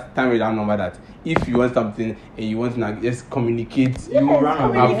said that time without number that if you want something and you want to just communicate, Yes, You run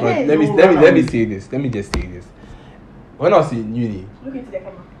away. upfront. communicate. Let me say this. Let me just say this. When I was in uni, Look into the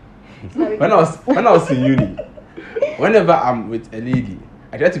camera. when I was in uni, whenever I'm with a lady,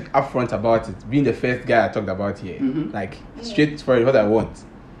 I try to be upfront about it. Being the first guy I talked about here, like straight for what I want.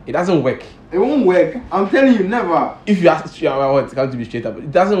 It doesn't work. It won't work. I'm telling you, never. If you ask you want to be straight up,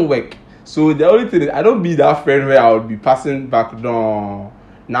 it doesn't work. So the only thing is, I don't be that friend where I would be passing back. No,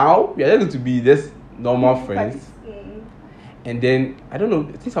 now we are just going to be this normal friends, and then I don't know.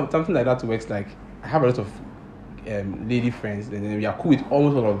 I think something like that works. Like I have a lot of lady friends, and then we are cool with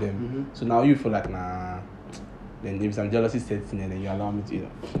almost all of them. So now you feel like nah. Then maybe some jealousy sets in, and then you allow me to, you know.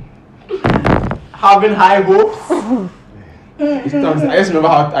 Having high hopes. It's toxic. I just remember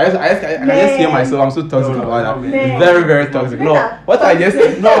how I can just hear myself. I'm so toxic about that. It's very, very toxic. No, what I just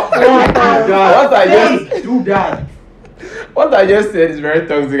said. No, Do that. What I just said is very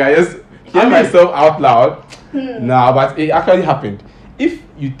toxic. I just hear myself out loud. Nah, but it actually happened. If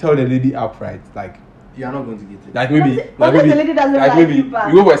you tell the lady outright, like You are not going to get it. like maybe, What if the lady doesn't like like maybe you back?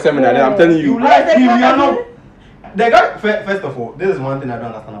 you go for a seminar, then I'm telling you. You like him, you are not. The guy, first of all, this is one thing I don't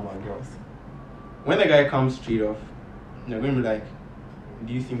understand about girls. When the guy comes straight off, they're going to be like,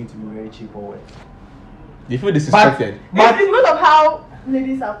 do you see me to be very cheap or what? They feel disrespected. But it's because of how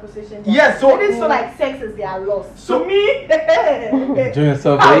ladies are positioned. Yes, so- ladies feel like sex is their loss. So- To me, Enjoy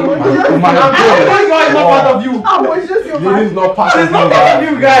yourself, I eh? was Man, just- man, I'm man. telling you, it's not part of you. I was just your Ladies man. not part of It's not part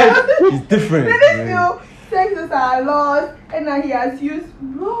of you guys. It's different. Ladies man. feel sex is our loss, and that he has used.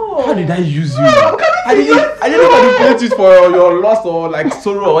 Bro, How did I use you? I'm coming to I didn't use manipulate it for your loss or like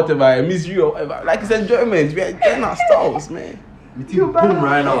sorrow or whatever, misery or whatever. Like it's enjoyment. We are enjoying ourselves, man. You Boom better-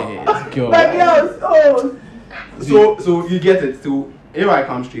 right now. Yes, girl. My girls, oh, So you get it. So if I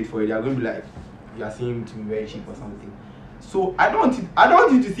come straight for it, they're going to be like, you are seeing me to be very cheap or something. So I don't want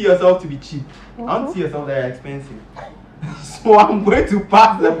you to see yourself to be cheap. I want to see yourself that you're expensive. So I'm going to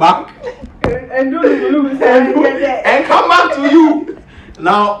pass the back and do the and come back to you.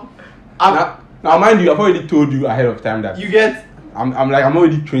 Now, Now, mind you, I've already told you ahead of time that you get. I'm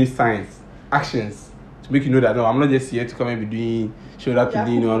already trained signs, actions to make you know that no, I'm not just here to come and be doing shoulder to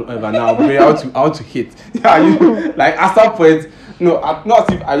lean or whatever. Now, but I want to hit. Yeah, like at some point,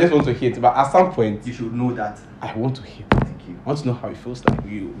 not if I just want to hit, but at some point, You should know that. I want to hit. Thank you. I want to know how it feels like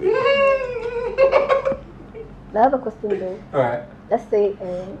you. I have a question though. Alright. Let's say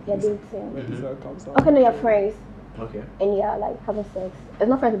you're dating. Mm-hmm. Okay, no, you're friends. Okay. And you're like having sex. It's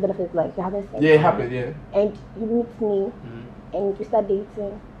not friends with benefits, like you're having sex. Yeah, it happened. Yeah. And you meet me and you start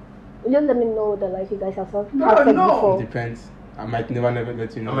dating. Will you let me know that like you guys have had sex It before? depends. I might never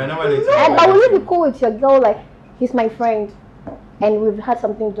let you know. I might never let you know. And I will be cool with your girl, like he's my friend and we've had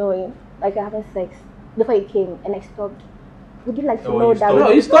something doing, like you're having sex before you came and I stopped. Would you like to know you that? stopped. No,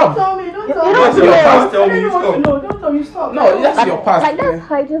 you stop. Don't tell me, don't You tell don't me. That's your know. past. Tell I me you don't want to stop. know, don't tell me stop. No, that's your past. Like that's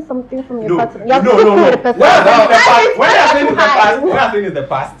hiding something from your No, partner. no, You're no, talking no. to the person. When I'm saying is the past, Hide. when I'm saying is the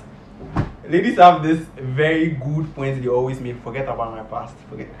past, ladies have this very good point they always make. Forget about my past.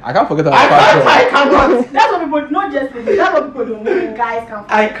 Forget. I can't forget about I past. cannot. That's what people, not just ladies, that's what people do. Maybe guys can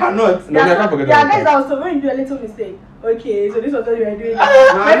I cannot. No, I can't forget there are about guys past. that also, when you do a little mistake, okay, so this was what you were doing.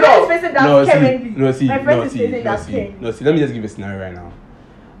 no, My friend is facing that No, currently. see, My friend is facing that currently. no, see. Let me just give you a scenario right now.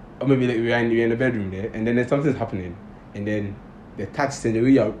 Or maybe like, we're in the bedroom there, and then there's something's happening, and then the touch and the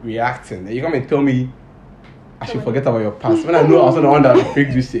way you're reacting, and you come and tell me I should forget about your past when I know I was the one that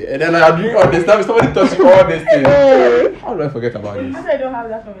freaked you shit, and then I drink all this time. Somebody touched you all this thing. How do I forget about this? I don't have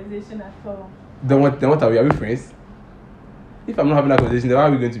that conversation at all. Then what are we? Are we friends? If I'm not having that conversation, then why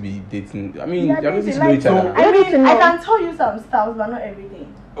are we going to be dating? I mean, Yeah, you're going to dating, know like, each other. I need to mean, I know. can tell you some stuff, but not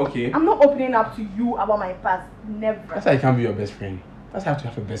everything. Okay. I'm not opening up to you about my past. Never. That's how you can be your best friend. That's how you have to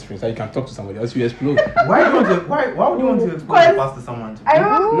have a best friend, so you can talk to somebody else. You explode. Why would you want to expose your past to someone? I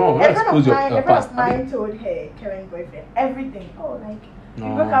remember No, a not friend expose of your mine, a friend past. of mine told her current boyfriend everything. Oh, like No.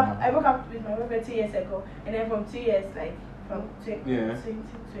 I broke up with my boyfriend 2 years ago, and then from 2 years, like from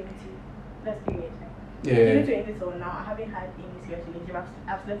 2020, that's period. Yeah. 2020 till now, I haven't had any serious relationship.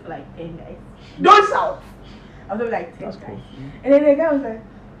 I've slept for like 10 guys. Don't shout. I've slept for like 10 That's guys. cool. And then the guy was like,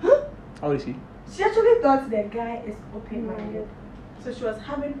 huh? How old is she? She actually thought the guy is open-minded. So she was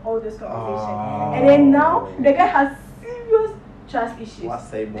having all this conversation. Oh. And then now, the guy has serious trust issues. What's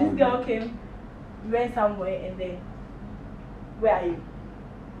that This about? girl came, went somewhere, and then, where are you?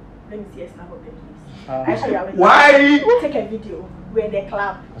 Let me see a snap of them, please. Actually, I will Why? take a video. We're in the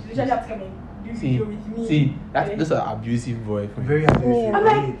club. She literally have to come and do video with me. See, And then- those are abusive boyfriends. Very abusive. I'm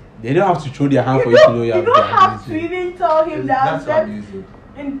like, They don't have to throw their hand you for you to know don't have to even tell him that. That's abusive.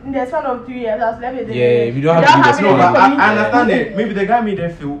 In the span of 3 years, I was left with the Yeah, if you don't have without to give having us No, any but I commitment. understand it. Maybe the guy made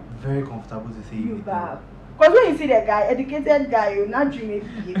them feel very comfortable to say You everything. bad. Because when you see the guy, educated guy, you're not dreaming.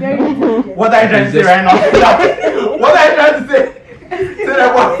 Very intelligent. What are you trying to say right now? What are you trying to say? Say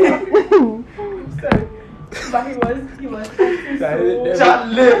that one. Sorry. But he was acting so.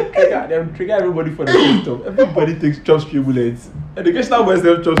 Charlie. They trigger everybody for the same stuff. Everybody takes chop bullets. Educational boys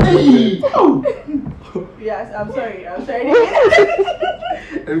them chop bullets. Yes, I'm sorry.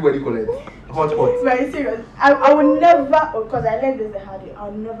 Everybody call it hot pot. It's very serious. I will never, because I learned this the hard way,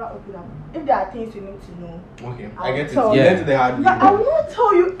 I'll never open up. If there are things you need to know. Okay, I'll I get it. tell You you. learned the hard way. But I will not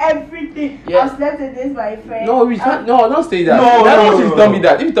tell you everything. Yeah. I've slept with this, my friend. No, we can't. No, don't say that. No, That's no, what no, you no. tell me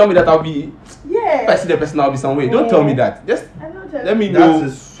that. If you tell me that, I'll be. Yeah. If I see the person, I'll be some way. Don't tell me that. Just I'm not telling let me you. know That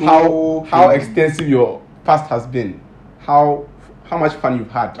is so how crazy. extensive your past has been. How much fun you've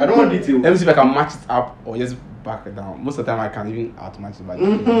had. I don't want details. Let me see if I can match it up or just back it down. Most of the time, I can't even out-match it. But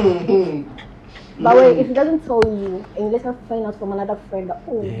But wait, if he doesn't tell you and you later find out from another friend that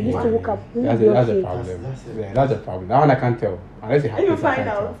we used to hook up, we That's will a be okay. problem. That's it. Yeah, that's a problem. That one I can't tell unless it If happens. you I find can't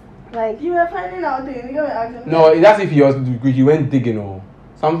out, Like you were finding out things, you were asking. No, that's if he went digging or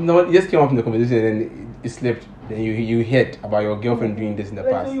something. No, it just came up in the conversation and then it slipped. Then you heard about your girlfriend doing this in the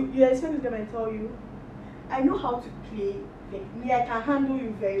Wait, past. so you expect me to come and tell you, I know how to play. Like, me, I can handle you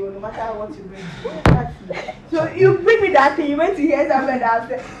very well, no matter what you bring. That's it. So you bring me that thing. You went to hear something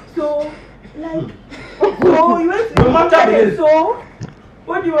downstairs. So like, so you went to No matter okay, this. so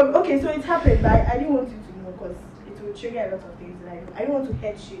what do you want? Okay, so it happened, but I didn't want you to know because it will trigger a lot of things. Like I don't want to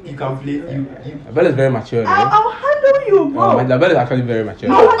hurt you. You can play. You. Labelle is very mature. I'll handle you, bro. Labelle is actually very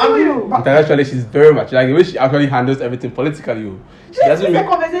mature. I'll handle you. Intellectually, she's very mature. Like the way she actually handles everything politically. She This doesn't is a make.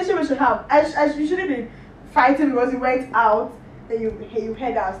 conversation we should have. You shouldn't be fighting because you went out and you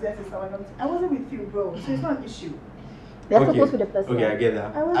heard downstairs and someone. I wasn't with you, bro. So it's not an issue. they're supposed to be the person. Okay, I get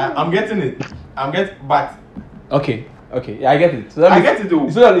that. I wasn't- I'm getting it. But Okay, yeah, I get it. So that I means- get it though.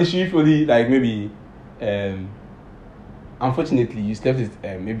 It's not an issue if only like maybe, unfortunately you slept with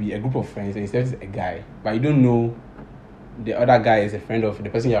maybe a group of friends and you slept with a guy, but you don't know the other guy is a friend of the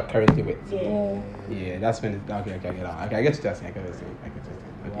person you are currently with. Yeah, that's when it's okay. I get it. Okay, I get to that. I get it.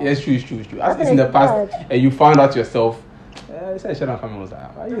 Okay, yeah, it's true. As it's in the past, and you found out yourself. It's a shadow family was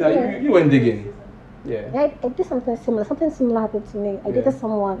like, you went digging. Yeah. Yeah, I did something similar. Something similar happened to me. I dated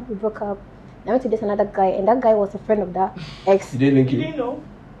someone, we broke up. I went to date another guy, and that guy was a friend of that ex. Did they link You you? didn't know?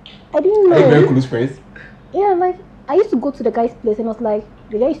 I didn't Are you very know. close friends? Yeah, like I used to go to the guy's place and I was like,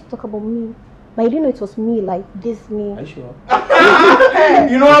 the guy used to talk about me, but I didn't know it was me. Like this me. Are you sure?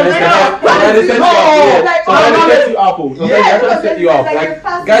 You know what I'm saying? Sometimes they set you up. Sometimes they actually set you up. Like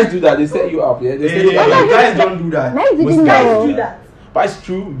guys do that. They set you up. Yeah, they set you up. Like, guys don't do that. Guys didn't Most know. guys do that. But it's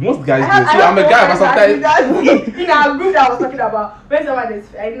true. Most guys do. See, I'm a guy, but sometimes. In our group that I was talking about, when someone is,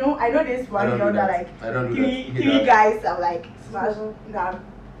 I know this I one don't girl do that that. like I don't do three that. guys are like smash in our.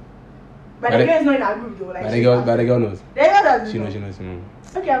 But the girl is not in our group though. Like But the girl knows. the girl doesn't She know. knows.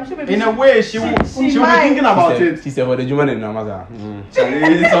 Okay, I'm sure maybe In a way, she will be thinking about it. She said, "Well, the Juman now, Maza.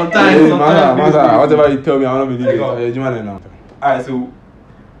 Sometimes. Maza, whatever you tell me, I want to believe it. The Juman now." Alright, so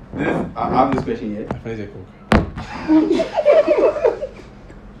this I have this question here. I finished the cook.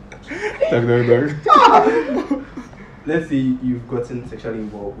 Dog. Let's say you've gotten sexually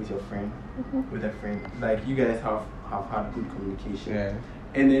involved with your friend, with a friend. Like you guys have had good communication. Yeah.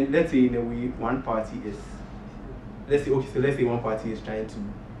 And then let's say in a way one party is, let's say one party is trying to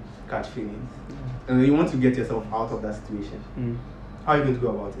catch feelings, and then you want to get yourself out of that situation. How are you going to go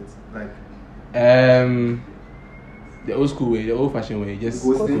about it? Like the old school way, the old fashioned way, just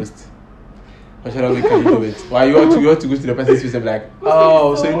Ghosting? ghost. What shall we can you do it? Why you want to go to the person's face and be like,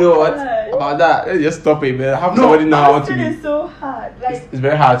 oh, so you know what about that? Let's just stop it, man. Have somebody now I want to Ghosting be. is so hard. Like It's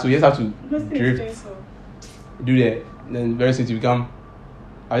very hard, so you just have to ghosting is drift, painful. do that. Then very soon you become.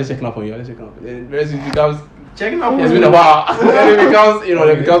 I'm just checking up on you. Then very soon it becomes. checking up. It's been a while. Then it becomes,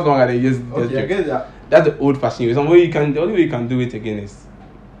 it becomes longer. They just Okay, I drift. get that. That's the old fashioned way. The only way you can do it again is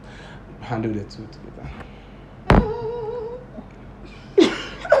handle the two together.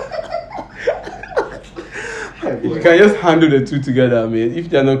 You can just handle the two together, man. If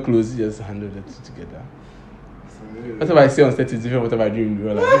they're not close, you just handle the two together. Whatever I say on set is different. Whatever I do in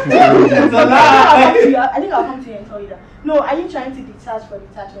real life. I think I'll come to you and tell you that. No, are you trying to detach for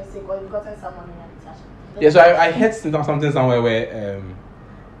detachment's sake, or you've gotten someone in a detachment? Yeah, so I heard something somewhere where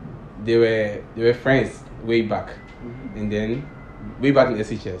they were friends way back, and then way back in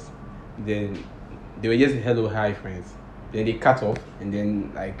SHS, then they were just hello hi friends. Then they cut off, and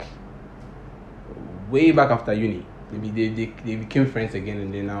then like way back after uni, they became friends again,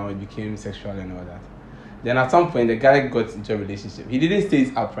 and then now it became sexual and all that. Then at some point, the guy got into a relationship. He didn't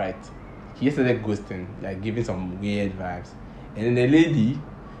stay upright. He just started ghosting, like giving some weird vibes. And then the lady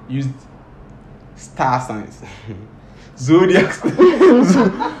used star signs, zodiac signs,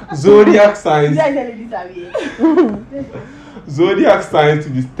 zodiac signs to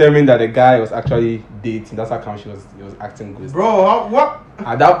determine that the guy was actually dating. That's how come he was acting good. Bro, what?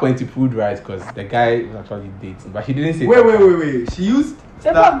 At that point, he proved right because the guy was actually dating, but he didn't say. Wait. She used.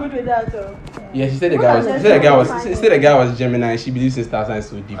 They're not good with that, though. Yeah, she said the guy was Gemini. She believes in star signs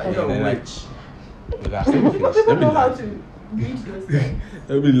so deeply. I know, and then, like, which. relax, let me finish. People know how to read those things.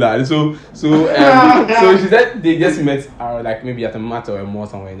 Let me lie. So she said they just met like maybe at a mat or a mall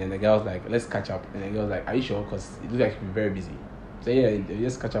somewhere, and then the guy was like, "Let's catch up." And the girl was like, "Are you sure?" Because it looks like you're very busy. So yeah, they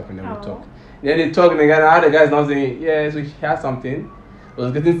just catch up and then we'll talk. Then they talk, and the guy's now saying, "Yeah, so he had something. It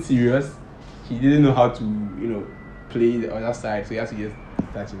was getting serious. He didn't know how to, play the other side, so he has to just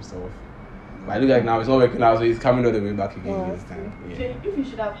detach himself." But I look like now it's not working out, so he's coming all the way back again this time. Yeah. So if you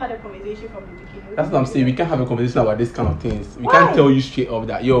should have had a conversation from the beginning. That's what I'm saying. We can't have a conversation about this kind of things. We Why? can't tell you straight up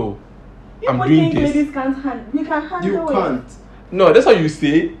that, yo, I'm People doing think this. ladies can't handle. We can handle You it. can't. No, that's what you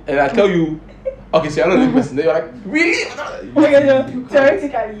say, and I tell you, okay, so I'm not the person. Then you're like, really? Okay, so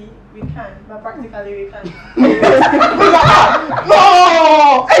theoretically we can, but practically we can't.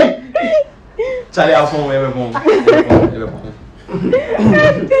 No! Hey! Charlie, I'll phone wherever phone.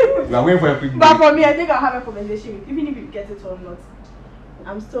 We are waiting for a quick But break. for me, I think I'll have a conversation with, even if you get it or not.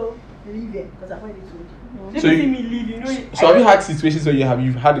 I'm still leaving because I've already told you. If So you you- see me leave, So have you had situations where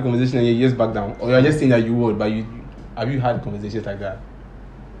you've had the conversation and you just back down, or you're just saying that you would, but have you had conversations like that?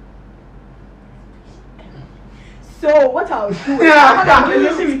 So what I'll do is I'll have a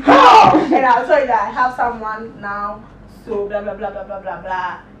conversation with you and I'll tell you that I have someone now. So blah blah blah blah blah blah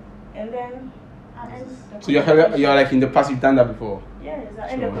blah, and then I'll end the So you're conversation. like in the past you've done that before. Yes, I'll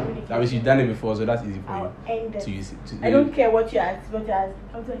end So the communication. that means you've done it before, so that's easy for I'll you. end it. To use it. I don't care what you ask, I'll tell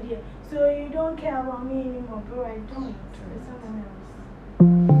you. So you don't care about me anymore, bro. I don't. There's someone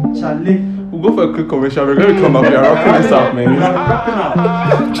else. Charlie. We'll go for a quick commercial. We're going to come up here. Wrapping this up, man.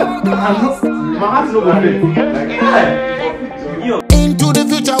 My heart's not going Into the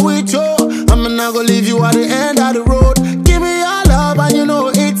future with you. I'm not gonna leave you at the end of the road. Give me your love and you know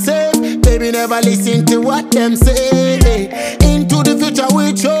it's safe. Baby, never listen to what them say. Into the future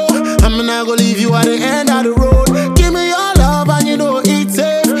with you. I'm not gonna leave you at the end of the road. Give me your love and you know it's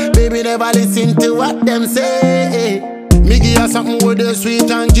safe. Baby, never listen to what them say. Me give her something with the sweet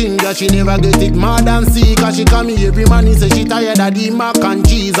and ginger. She never get it mad and see. Cause she call me every morning, say she tired of the mac and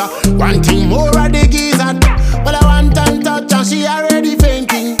cheese. One thing more of the geezer. Well, I want and touch and she already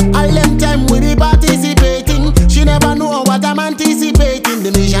fainting. All them time we be participating. She never know what I'm anticipating.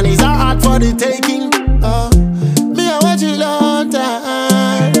 The mission is hard for the taking. Me I watch you long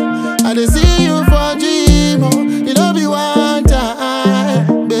time. I dey see you for dream. You know be one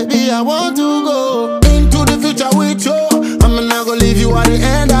time. Baby, I want to go into the future with you. I'm not gonna leave you at the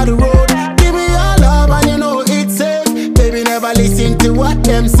end of the road. Give me your love and you know it's safe. Baby, never listen to what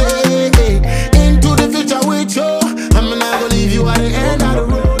them say. Into the future with you. I'm not gonna leave you at the end of the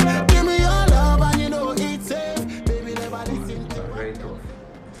road. Give me your love and you know it's safe. Baby, never listen to what them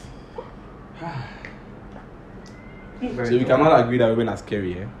So we cannot agree that women are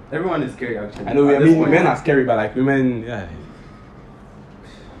scary, eh? Everyone is scary actually. I know, I mean, men are scary, but like women, yeah.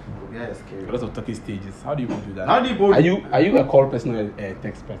 Yeah, it's scary. A lot of talking stages. How do you do that? How do you both? Are you a call person or a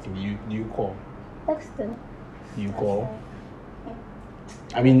text person? Do you call? Texting. Do you call?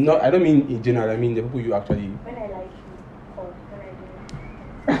 I mean, I don't mean in general. I mean the people you actually. When I like you, call.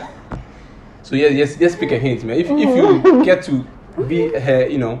 When I do. So yes, just pick a hint, man. If you get to be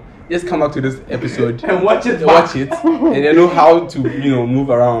here, just come back to this episode And watch it, and you know how to move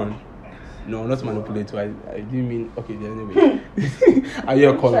around. No, not manipulate. I didn't mean okay. Anyway, are you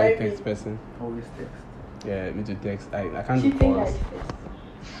a call or a text person? Always text. Yeah, me to text. I can't do Cheating calls.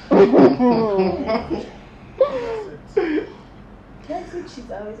 That's what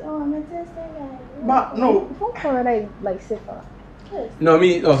she's always. Oh, I'm a tester guy. But no. Phone call that I like safer. Yes. No,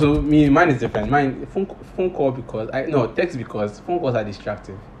 mine is different. Mine phone call because text because phone calls are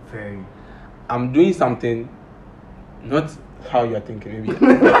distractive. Very. I'm doing something, not how you're thinking. Maybe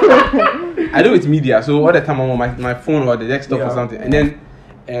I do with media, so all the time I'm on my phone or the desktop or something, and then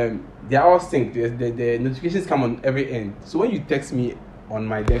they're all synced. The notifications come on every end. So when you text me on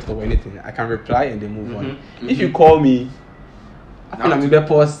my desktop or anything, I can reply and then move on. If you call me, I'm in the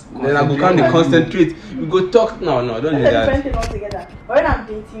pause, then I go come and concentrate. We go talk. No, don't do That's a that. different thing altogether. But when I'm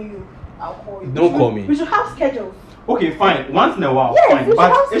dating you, I'll call you. Don't call me. We should have schedules. Okay, fine. Once in a while, Yes, fine. we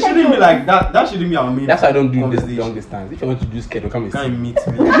But should it have shouldn't be schedules. like that. That shouldn't be our main. That's why I don't do this conversation. long distance. If you want to do schedule, come and Can't see. meet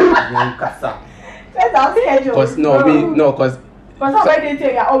me. Kasa. Let's have schedules. Cause cause But some dating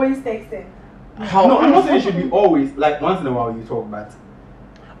you, you're always texting. how? No, I'm not saying it should be always. Like once in a while you talk, but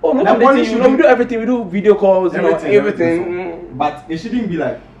Oh, no, Like, we one should do everything. We do video calls, everything. But it shouldn't be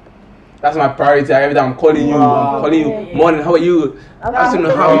like. That's my priority. Every time I'm calling you, morning. How are you? Afternoon,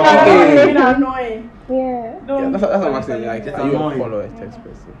 how are you You're doing? annoying. Yeah. Yeah, that's what I'm saying. Like, It's are you a annoying. follower, a text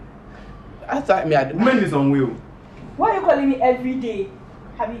person? That's like me. Women is on wheel. Why are you calling me every day?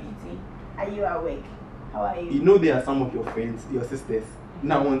 Have you eaten? Are you awake? How are you? You know there are some of your friends, your sisters.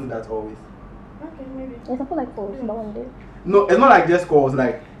 No one's that always. Okay, maybe. Yes, I feel like calls that one day. No, it's not like just calls.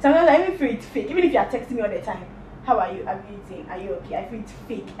 Like Sometimes I even feel it's fake. Even if you are texting me all the time. How are you? Are you eating? Are you okay? I feel it's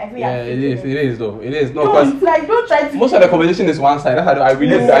fake. I feel Yeah, it is though. It is no, Don't because don't try to. most of the conversation is one side. That's how I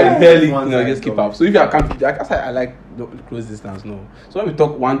really, Yeah. I barely, One side just keep up. So if you can't, that's why I like the close distance. No, so when we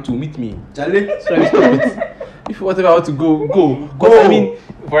talk 1-2, meet me. Charlie. So let me stop it. If whatever I want to go. Because I mean,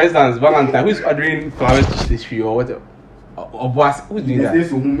 for instance, Valentine, who's ordering flowers to this tree or whatever, or boss, who's doing that?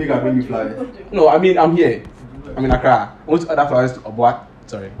 This will make a bring you flowers. No, I mean I'm here. I'm in Accra. What's other flowers to Oboa?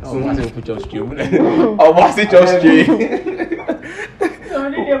 Sorry, no, I said put your stream. Oboa sit your stream. So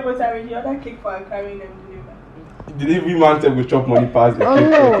only they both are the other cake for carrying them deliver. Delivery man said we chop money past the Oh cake.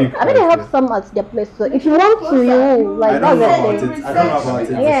 no, the cake I think they price, have some at their place. So if you want to, you will. I Like don't know that's about the it. thing. I don't know about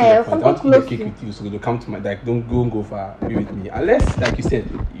it. Yeah, I something want to eat close the cake to. with you, so they come to my like don't go far, be with me. Unless, like you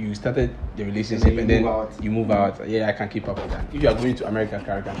said, you started the relationship and then you move out. Yeah, I can keep up with that. If you are going to America,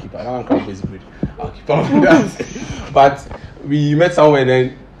 I can keep up. That one can't be good. I'll keep up with that. But we met somewhere,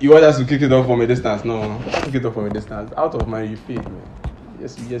 then you want us to kick it off from a distance. No, I can't kick it off from a distance. Out of money, you fade, man.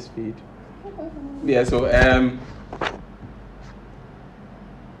 Yes, you just fade. Yeah. So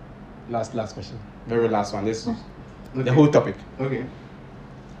last question, very last one. This is the whole topic. Okay.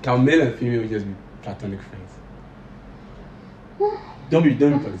 Can male and female just be platonic friends? Don't be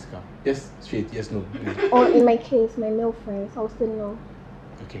political. Just straight, yes, no. Or in my case, my male friends, I'll say no.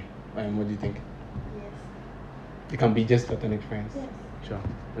 Okay. What do you think? Yes. They can be just platonic friends. Yes. Sure.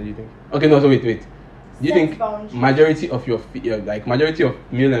 What do you think? Okay, no. So wait. Do you Set think boundaries. majority of majority of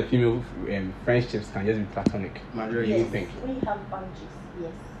male and female friendships can just be platonic? Majority. What do you Yes. think? When you have boundaries,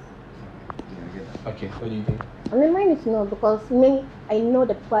 yes. Okay. What do you think? I mean, mine is no because me, I know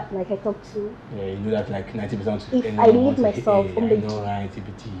the part like I talk to. Yeah, you do that like 90%. If I leave myself I on the- know, right?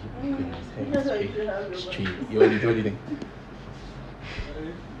 TBT. That's what you should have. Straight. What do you think?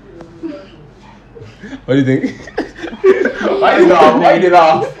 What do you think? Why you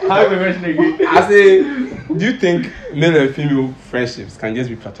laugh? How you mentioning it? I say, do you think male and female friendships can just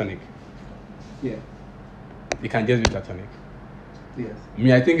be platonic? Yeah. It can just be platonic. Yes. I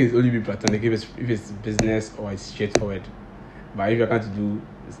mean, I think it's only be platonic if it's business or it's straightforward. But if you're going to do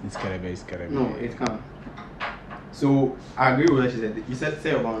it's scalable. No, it can't. So I agree with what she said. You said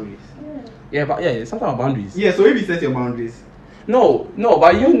set your boundaries. Yeah, but it's something about boundaries. Yeah, so if you set your boundaries. No,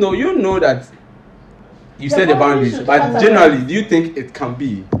 but you know that you set the boundaries. But generally, do you think it can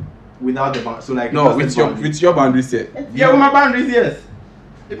be Without the boundaries? So like no, with your boundaries set. Yeah, with my boundaries, yes.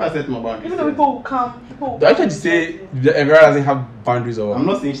 If I set my boundaries. Even though people will come, Do I try to say everyone doesn't have boundaries or what? I'm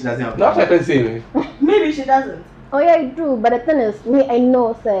not saying she doesn't have No, I'm boundaries. trying to say, man. maybe she doesn't. Oh yeah, I do. But the thing is, me, I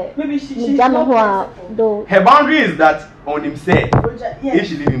know, say. Maybe she's Me not jam principled. though. Her boundary is that on himself. Yeah. If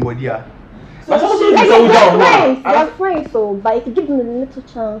she live in Bodia. So she, Like, they're friends, so but if you give them a little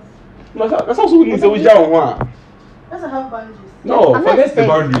chance. That's also what you say with Jao Hua. doesn't have boundaries. No, I'm not forget the saying-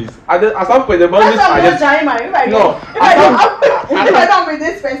 boundaries. At some point, the boundaries That's why are I'm not just. trying, man. If I don't with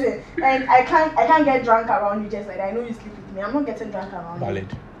this person and I can't get drunk around you just like that, I know you sleep with me. I'm not getting drunk around you. Valid.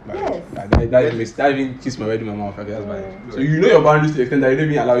 Yes. That even kiss my word in my mouth. Okay, that's valid. So you know your boundaries to the extent that you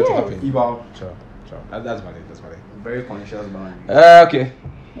don't even allow it to happen. Ibao. Sure. That's valid. Very conscious boundary. Okay,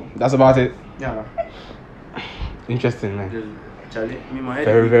 that's about it. Yeah. Interesting, man. Charlie, me my head.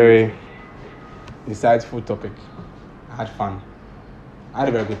 Very, very insightful topic. I had fun. I had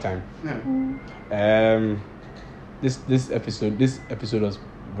a very good time. Yeah. This episode was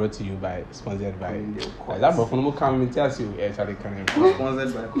brought to you by, sponsored by. Colindale That Bofonomo come and tells you Charlie can.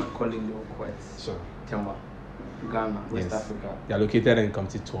 Sponsored by Colindale Quartz. Sure. Temba. Ghana, West Yes. Africa. They are located in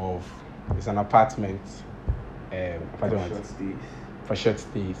Committee 12. It's an apartment. Short stays. For short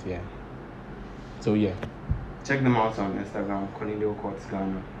stays, yeah. So yeah. Check them out on Instagram, Colindale Quartz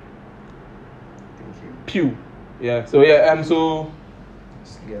Ghana. Thank you. Pew. Yeah. So yeah. So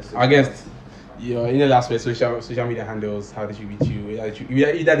Yes, I guess in the last way, social media handles, how they should reach you.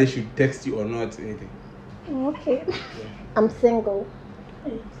 Either they should text you or not. Anything. Okay. I'm single.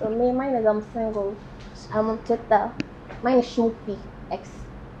 So mine is I'm single. I'm on Twitter. Mine is Schmoopy X.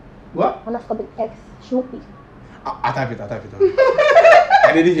 What? Underscore X. Schmoopy. I type it.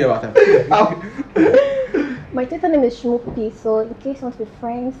 I didn't hear about that. My Twitter name is Schmoopy. So in case you want to be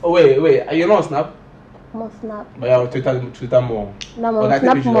friends, Oh wait. Are you not on Snap? I'm on Snap. But you're on Twitter more. No, I'm But I on think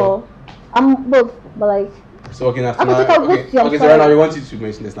Snap we should more. I'm both, but like. So okay, now I'm on Twitter, okay, I'm so sorry. right now we want you to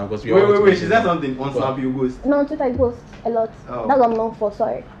mention this now because we Wait. She said something on Snap, you ghost. No, on Twitter I post a lot. Oh. That's what I'm known for.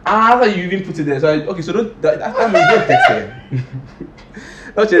 Sorry. I thought you even put it there. So okay, so don't that means don't text it.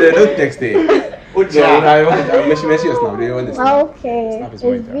 Don't text it. Ocha. I mention yours now. They want this. Okay. Snap is It's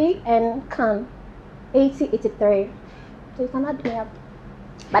more V and Khan 8083. So you can add me up.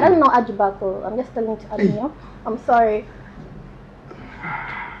 But I don't know add you back though. I'm just telling you to add me up. I'm sorry.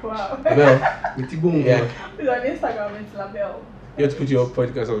 Wow. Well, With Tibo. yeah. It's on Instagram, it's Labelle. You have to put your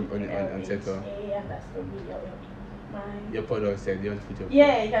podcast on set. Your podcast on set. You have to put your.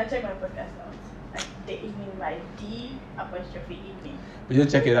 Yeah, you can check my podcast out. Like the evening by D apostrophe evening. But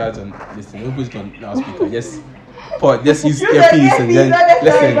just check it out on listen. Don't put it on loudspeaker. Just use Use the earpiece and then earpiece, that's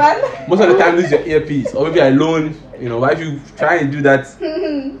listen. right, Most of the time, use your earpiece or maybe alone. You know, but if you try and do that,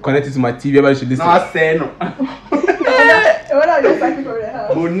 connect it to my TV, everybody should listen. No, I say no. What are you talking from the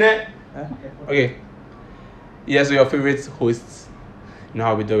house? Bonnet. Okay. Yeah, so your favorite hosts, you know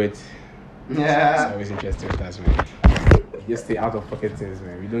how we do it. It's Yeah. always interesting with us, man. We just stay out of pocket things,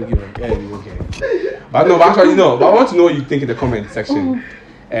 man. We don't give a we don't care. But no, but actually, no. But I want to know what you think in the comment section.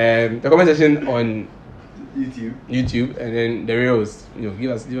 The comment section on YouTube, and then the reels. You know,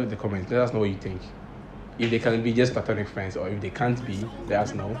 give us the comments. Let us know what you think. If they can be just platonic friends, or if they can't be, let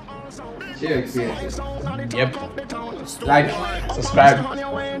us know. Share experiences. Yep. Like, subscribe,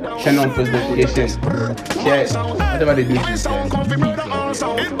 turn on post notifications, share, whatever they do.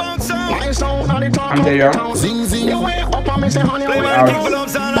 I'm there, y'all. Zing zing.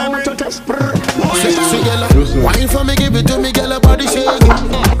 Wine for me, give it to me, girl, a body shaking.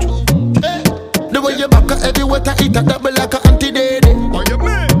 The way you back her everywhere, I eat a double like a anti-daddy.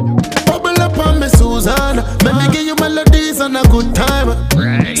 Bubble up on me, Susanna. Let me give you melodies and a good time.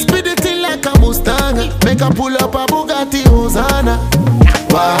 Speed it in like a Mustang. Make her pull up a Bugatti Hosanna.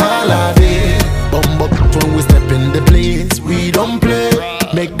 Wahala day. Bumbo when we step in the place, we don't play.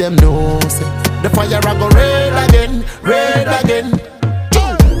 Make them know, say, the fire a go red again, red again.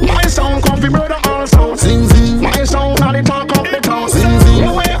 My sound comfy brother also. Zing zing. My sound now the talk of the town. Zing zing.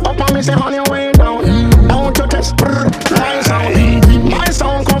 You way up on me say on your way down. Out to test. My sound. My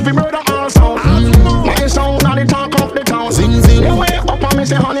sound comfy brother also. My sound now the talk of the town. Zing zing. You way up on me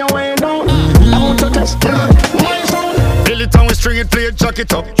say on your way down. Out to test. My sound.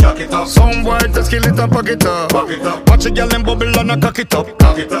 it up. Some boy just kill it and pack it up. Watch a girl and bubble and a cock it up.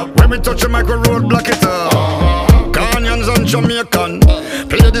 When we touch a micro road, block it up. Ghanaians and Jamaican,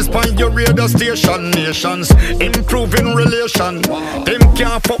 play this point your radio station. Nations improving relation. Them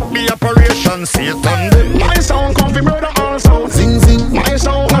can't fuck the operation. Satan, my sound come from brother all sound. Zing zing. My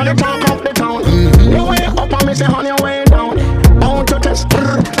sound on the talk of the town. You way up and me say on your way down. Bound to test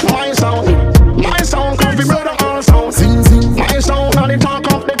my sound. My sound come from brother all sound. Zing zing. My sound on the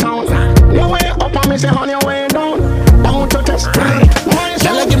talk of the town. You way up and me say on your way down. Bound to test my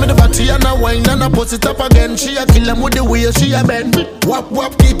sound. Girl, give me the body and a wine and a put it up again. She a kill 'em with the way she a bend. Wap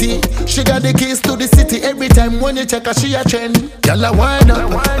wap kitty, she got the keys to the city. Every time when you check her, she a trend. Girl, a wine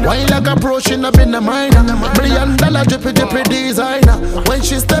up, wine like a pro, she not been a minor. $1 drippy drippy designer. When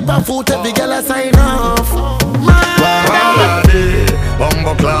she step her foot, every girl a sign off.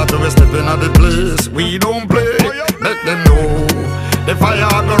 Bumbo cloud, we stepping at the place. We don't play, let them know. The fire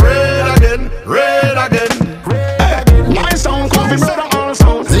go red again, red again. My sound come from brother all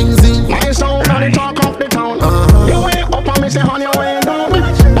sound. Zing zing. My sound on the talk of the town. You way up and me say on your way down.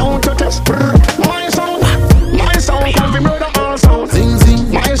 Bound to test. My sound come from brother all sound. Zing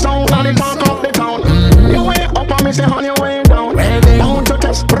zing. My sound on the talk of the town. You way up and me say on your way down. Bound to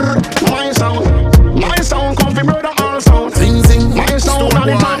test. My sound come from brother all sound. Zing zing. My sound on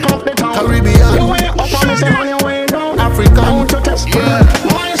the talk of the town. Caribbean. You way up and me say on your way down. African. Bound to test.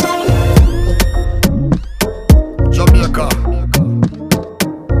 My sound. Jamaica,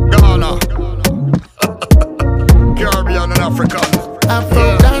 Ghana, Caribbean and African.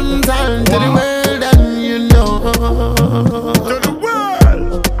 African time to the world and you know.